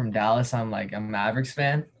I'm from Dallas, I'm like a Mavericks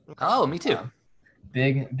fan. Oh, me too.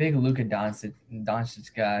 Big Luka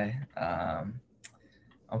Doncic guy.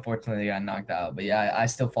 Unfortunately, they got knocked out, but yeah, I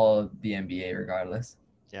still follow the NBA regardless.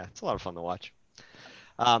 Yeah, it's a lot of fun to watch.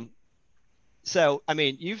 Um, so I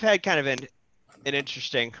mean, you've had kind of an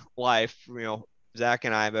interesting life. Zach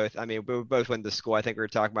and I both. I mean, we both went to school. I think we were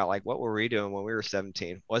talking about like what were we doing when we were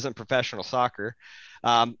 17? Wasn't professional soccer.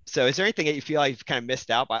 So is there anything that you feel like you've kind of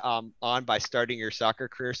missed out by starting your soccer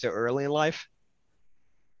career so early in life?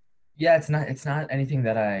 Yeah, it's not anything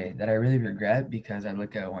that I really regret because I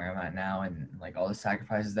look at where I'm at now and like all the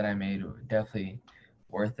sacrifices that I made were definitely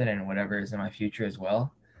worth it and whatever is in my future as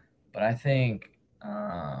well. But I think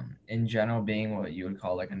in general being what you would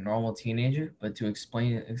call like a normal teenager, but to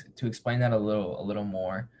explain that a little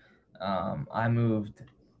more, I moved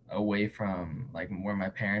away from like where my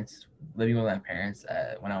parents living with my parents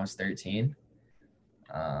when I was 13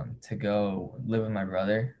 to go live with my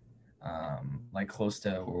brother like close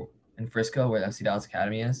to in Frisco where the FC Dallas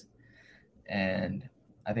Academy is. And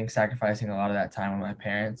I think sacrificing a lot of that time with my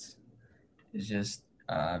parents is just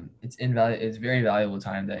it's very valuable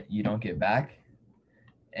time that you don't get back.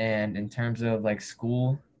 And in terms of like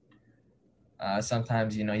school,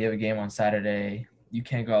 sometimes you have a game on Saturday, you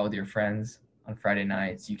can't go out with your friends on Friday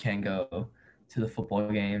nights, you can't go to the football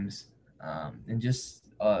games, and just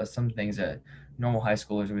some things that normal high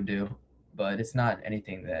schoolers would do, but it's not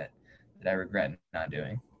anything that I regret not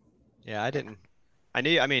doing. Yeah, I didn't. I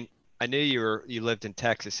mean, I knew you lived in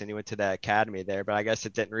Texas and you went to the academy there, but I guess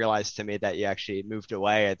it didn't realize to me that you actually moved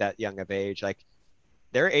away at that young of age. Like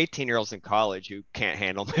there are 18-year-olds in college who can't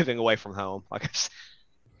handle moving away from home. Like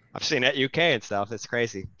I've seen at UK and stuff. It's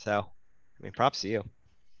crazy. So, I mean, props to you.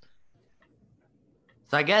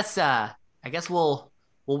 So I guess we'll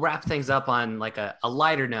wrap things up on like a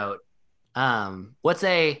lighter note. What's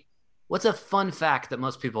a fun fact that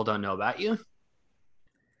most people don't know about you?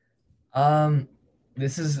 Um,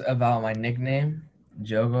 this is about my nickname,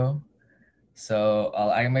 Jogo. So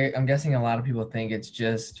I'm guessing a lot of people think it's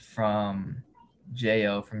just from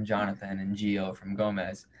Jo from Jonathan and Gio from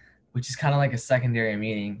Gomez, which is kind of like a secondary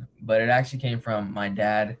meaning, but it actually came from my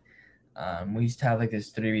dad. We used to have like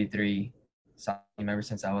this 3v3 soccer team ever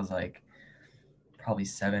since I was like probably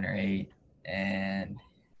 7 or 8, and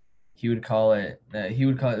he would call it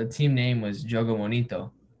the team name was Jogo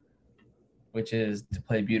Bonito, which is to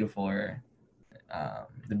play beautiful or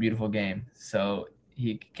the beautiful game. So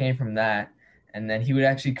he came from that, and then he would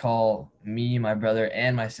actually call me, my brother,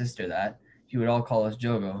 and my sister that. He would all call us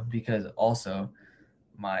Jogo because also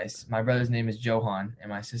my brother's name is Johan and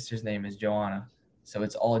my sister's name is Joanna, so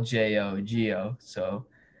it's all Jogo. So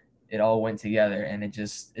it all went together, and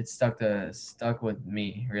it stuck with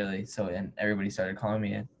me really. So and everybody started calling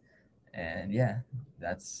me it, and yeah,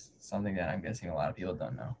 that's something that I'm guessing a lot of people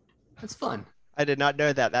don't know. That's fun. I did not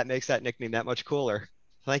know that. That makes that nickname that much cooler.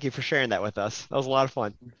 Thank you for sharing that with us. That was a lot of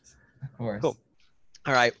fun. Of course. Cool.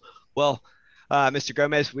 All right. Well, Mr.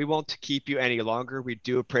 Gomez, we won't keep you any longer. We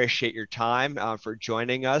do appreciate your time for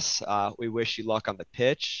joining us. We wish you luck on the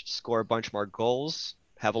pitch, score a bunch more goals,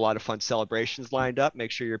 have a lot of fun celebrations lined up. Make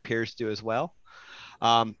sure your peers do as well.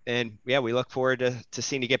 And yeah, we look forward to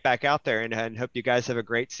seeing you get back out there and hope you guys have a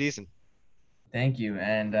great season. Thank you.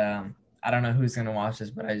 And I don't know who's going to watch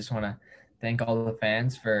this, but I just want to thank all the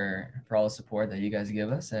fans for all the support that you guys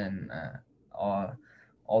give us and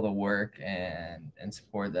all the work and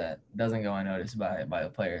support that doesn't go unnoticed by the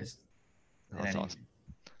players. That's awesome.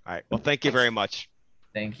 All right. Well, thank you very much.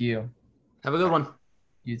 Thank you. Have a good one.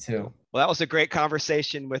 You too. Well, that was a great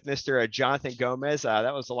conversation with Mr. Jonathan Gomez.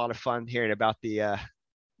 That was a lot of fun hearing about the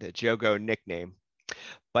Jogo nickname.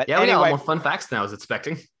 But Yeah, we got a lot more fun facts than I was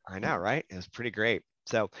expecting. I know, right? It was pretty great.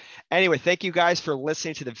 So anyway, thank you guys for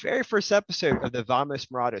listening to the very first episode of the Vamos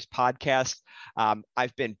Morados podcast.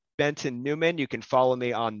 I've been Benton Newman. You can follow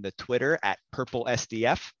me on the Twitter at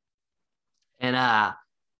PurpleSDF. And I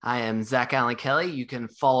am Zach Allen Kelly. You can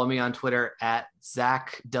follow me on Twitter at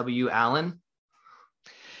Zach W. Allen.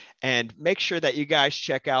 And make sure that you guys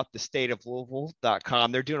check out the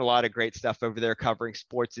stateoflouisville.com. They're doing a lot of great stuff over there covering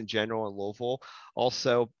sports in general in Louisville.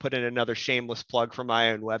 Also, put in another shameless plug for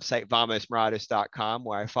my own website, vamosmorados.com,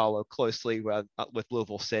 where I follow closely with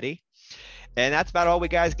Louisville City. And that's about all we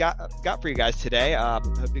guys got for you guys today.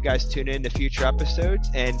 Hope you guys tune in to future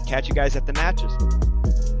episodes and catch you guys at the matches.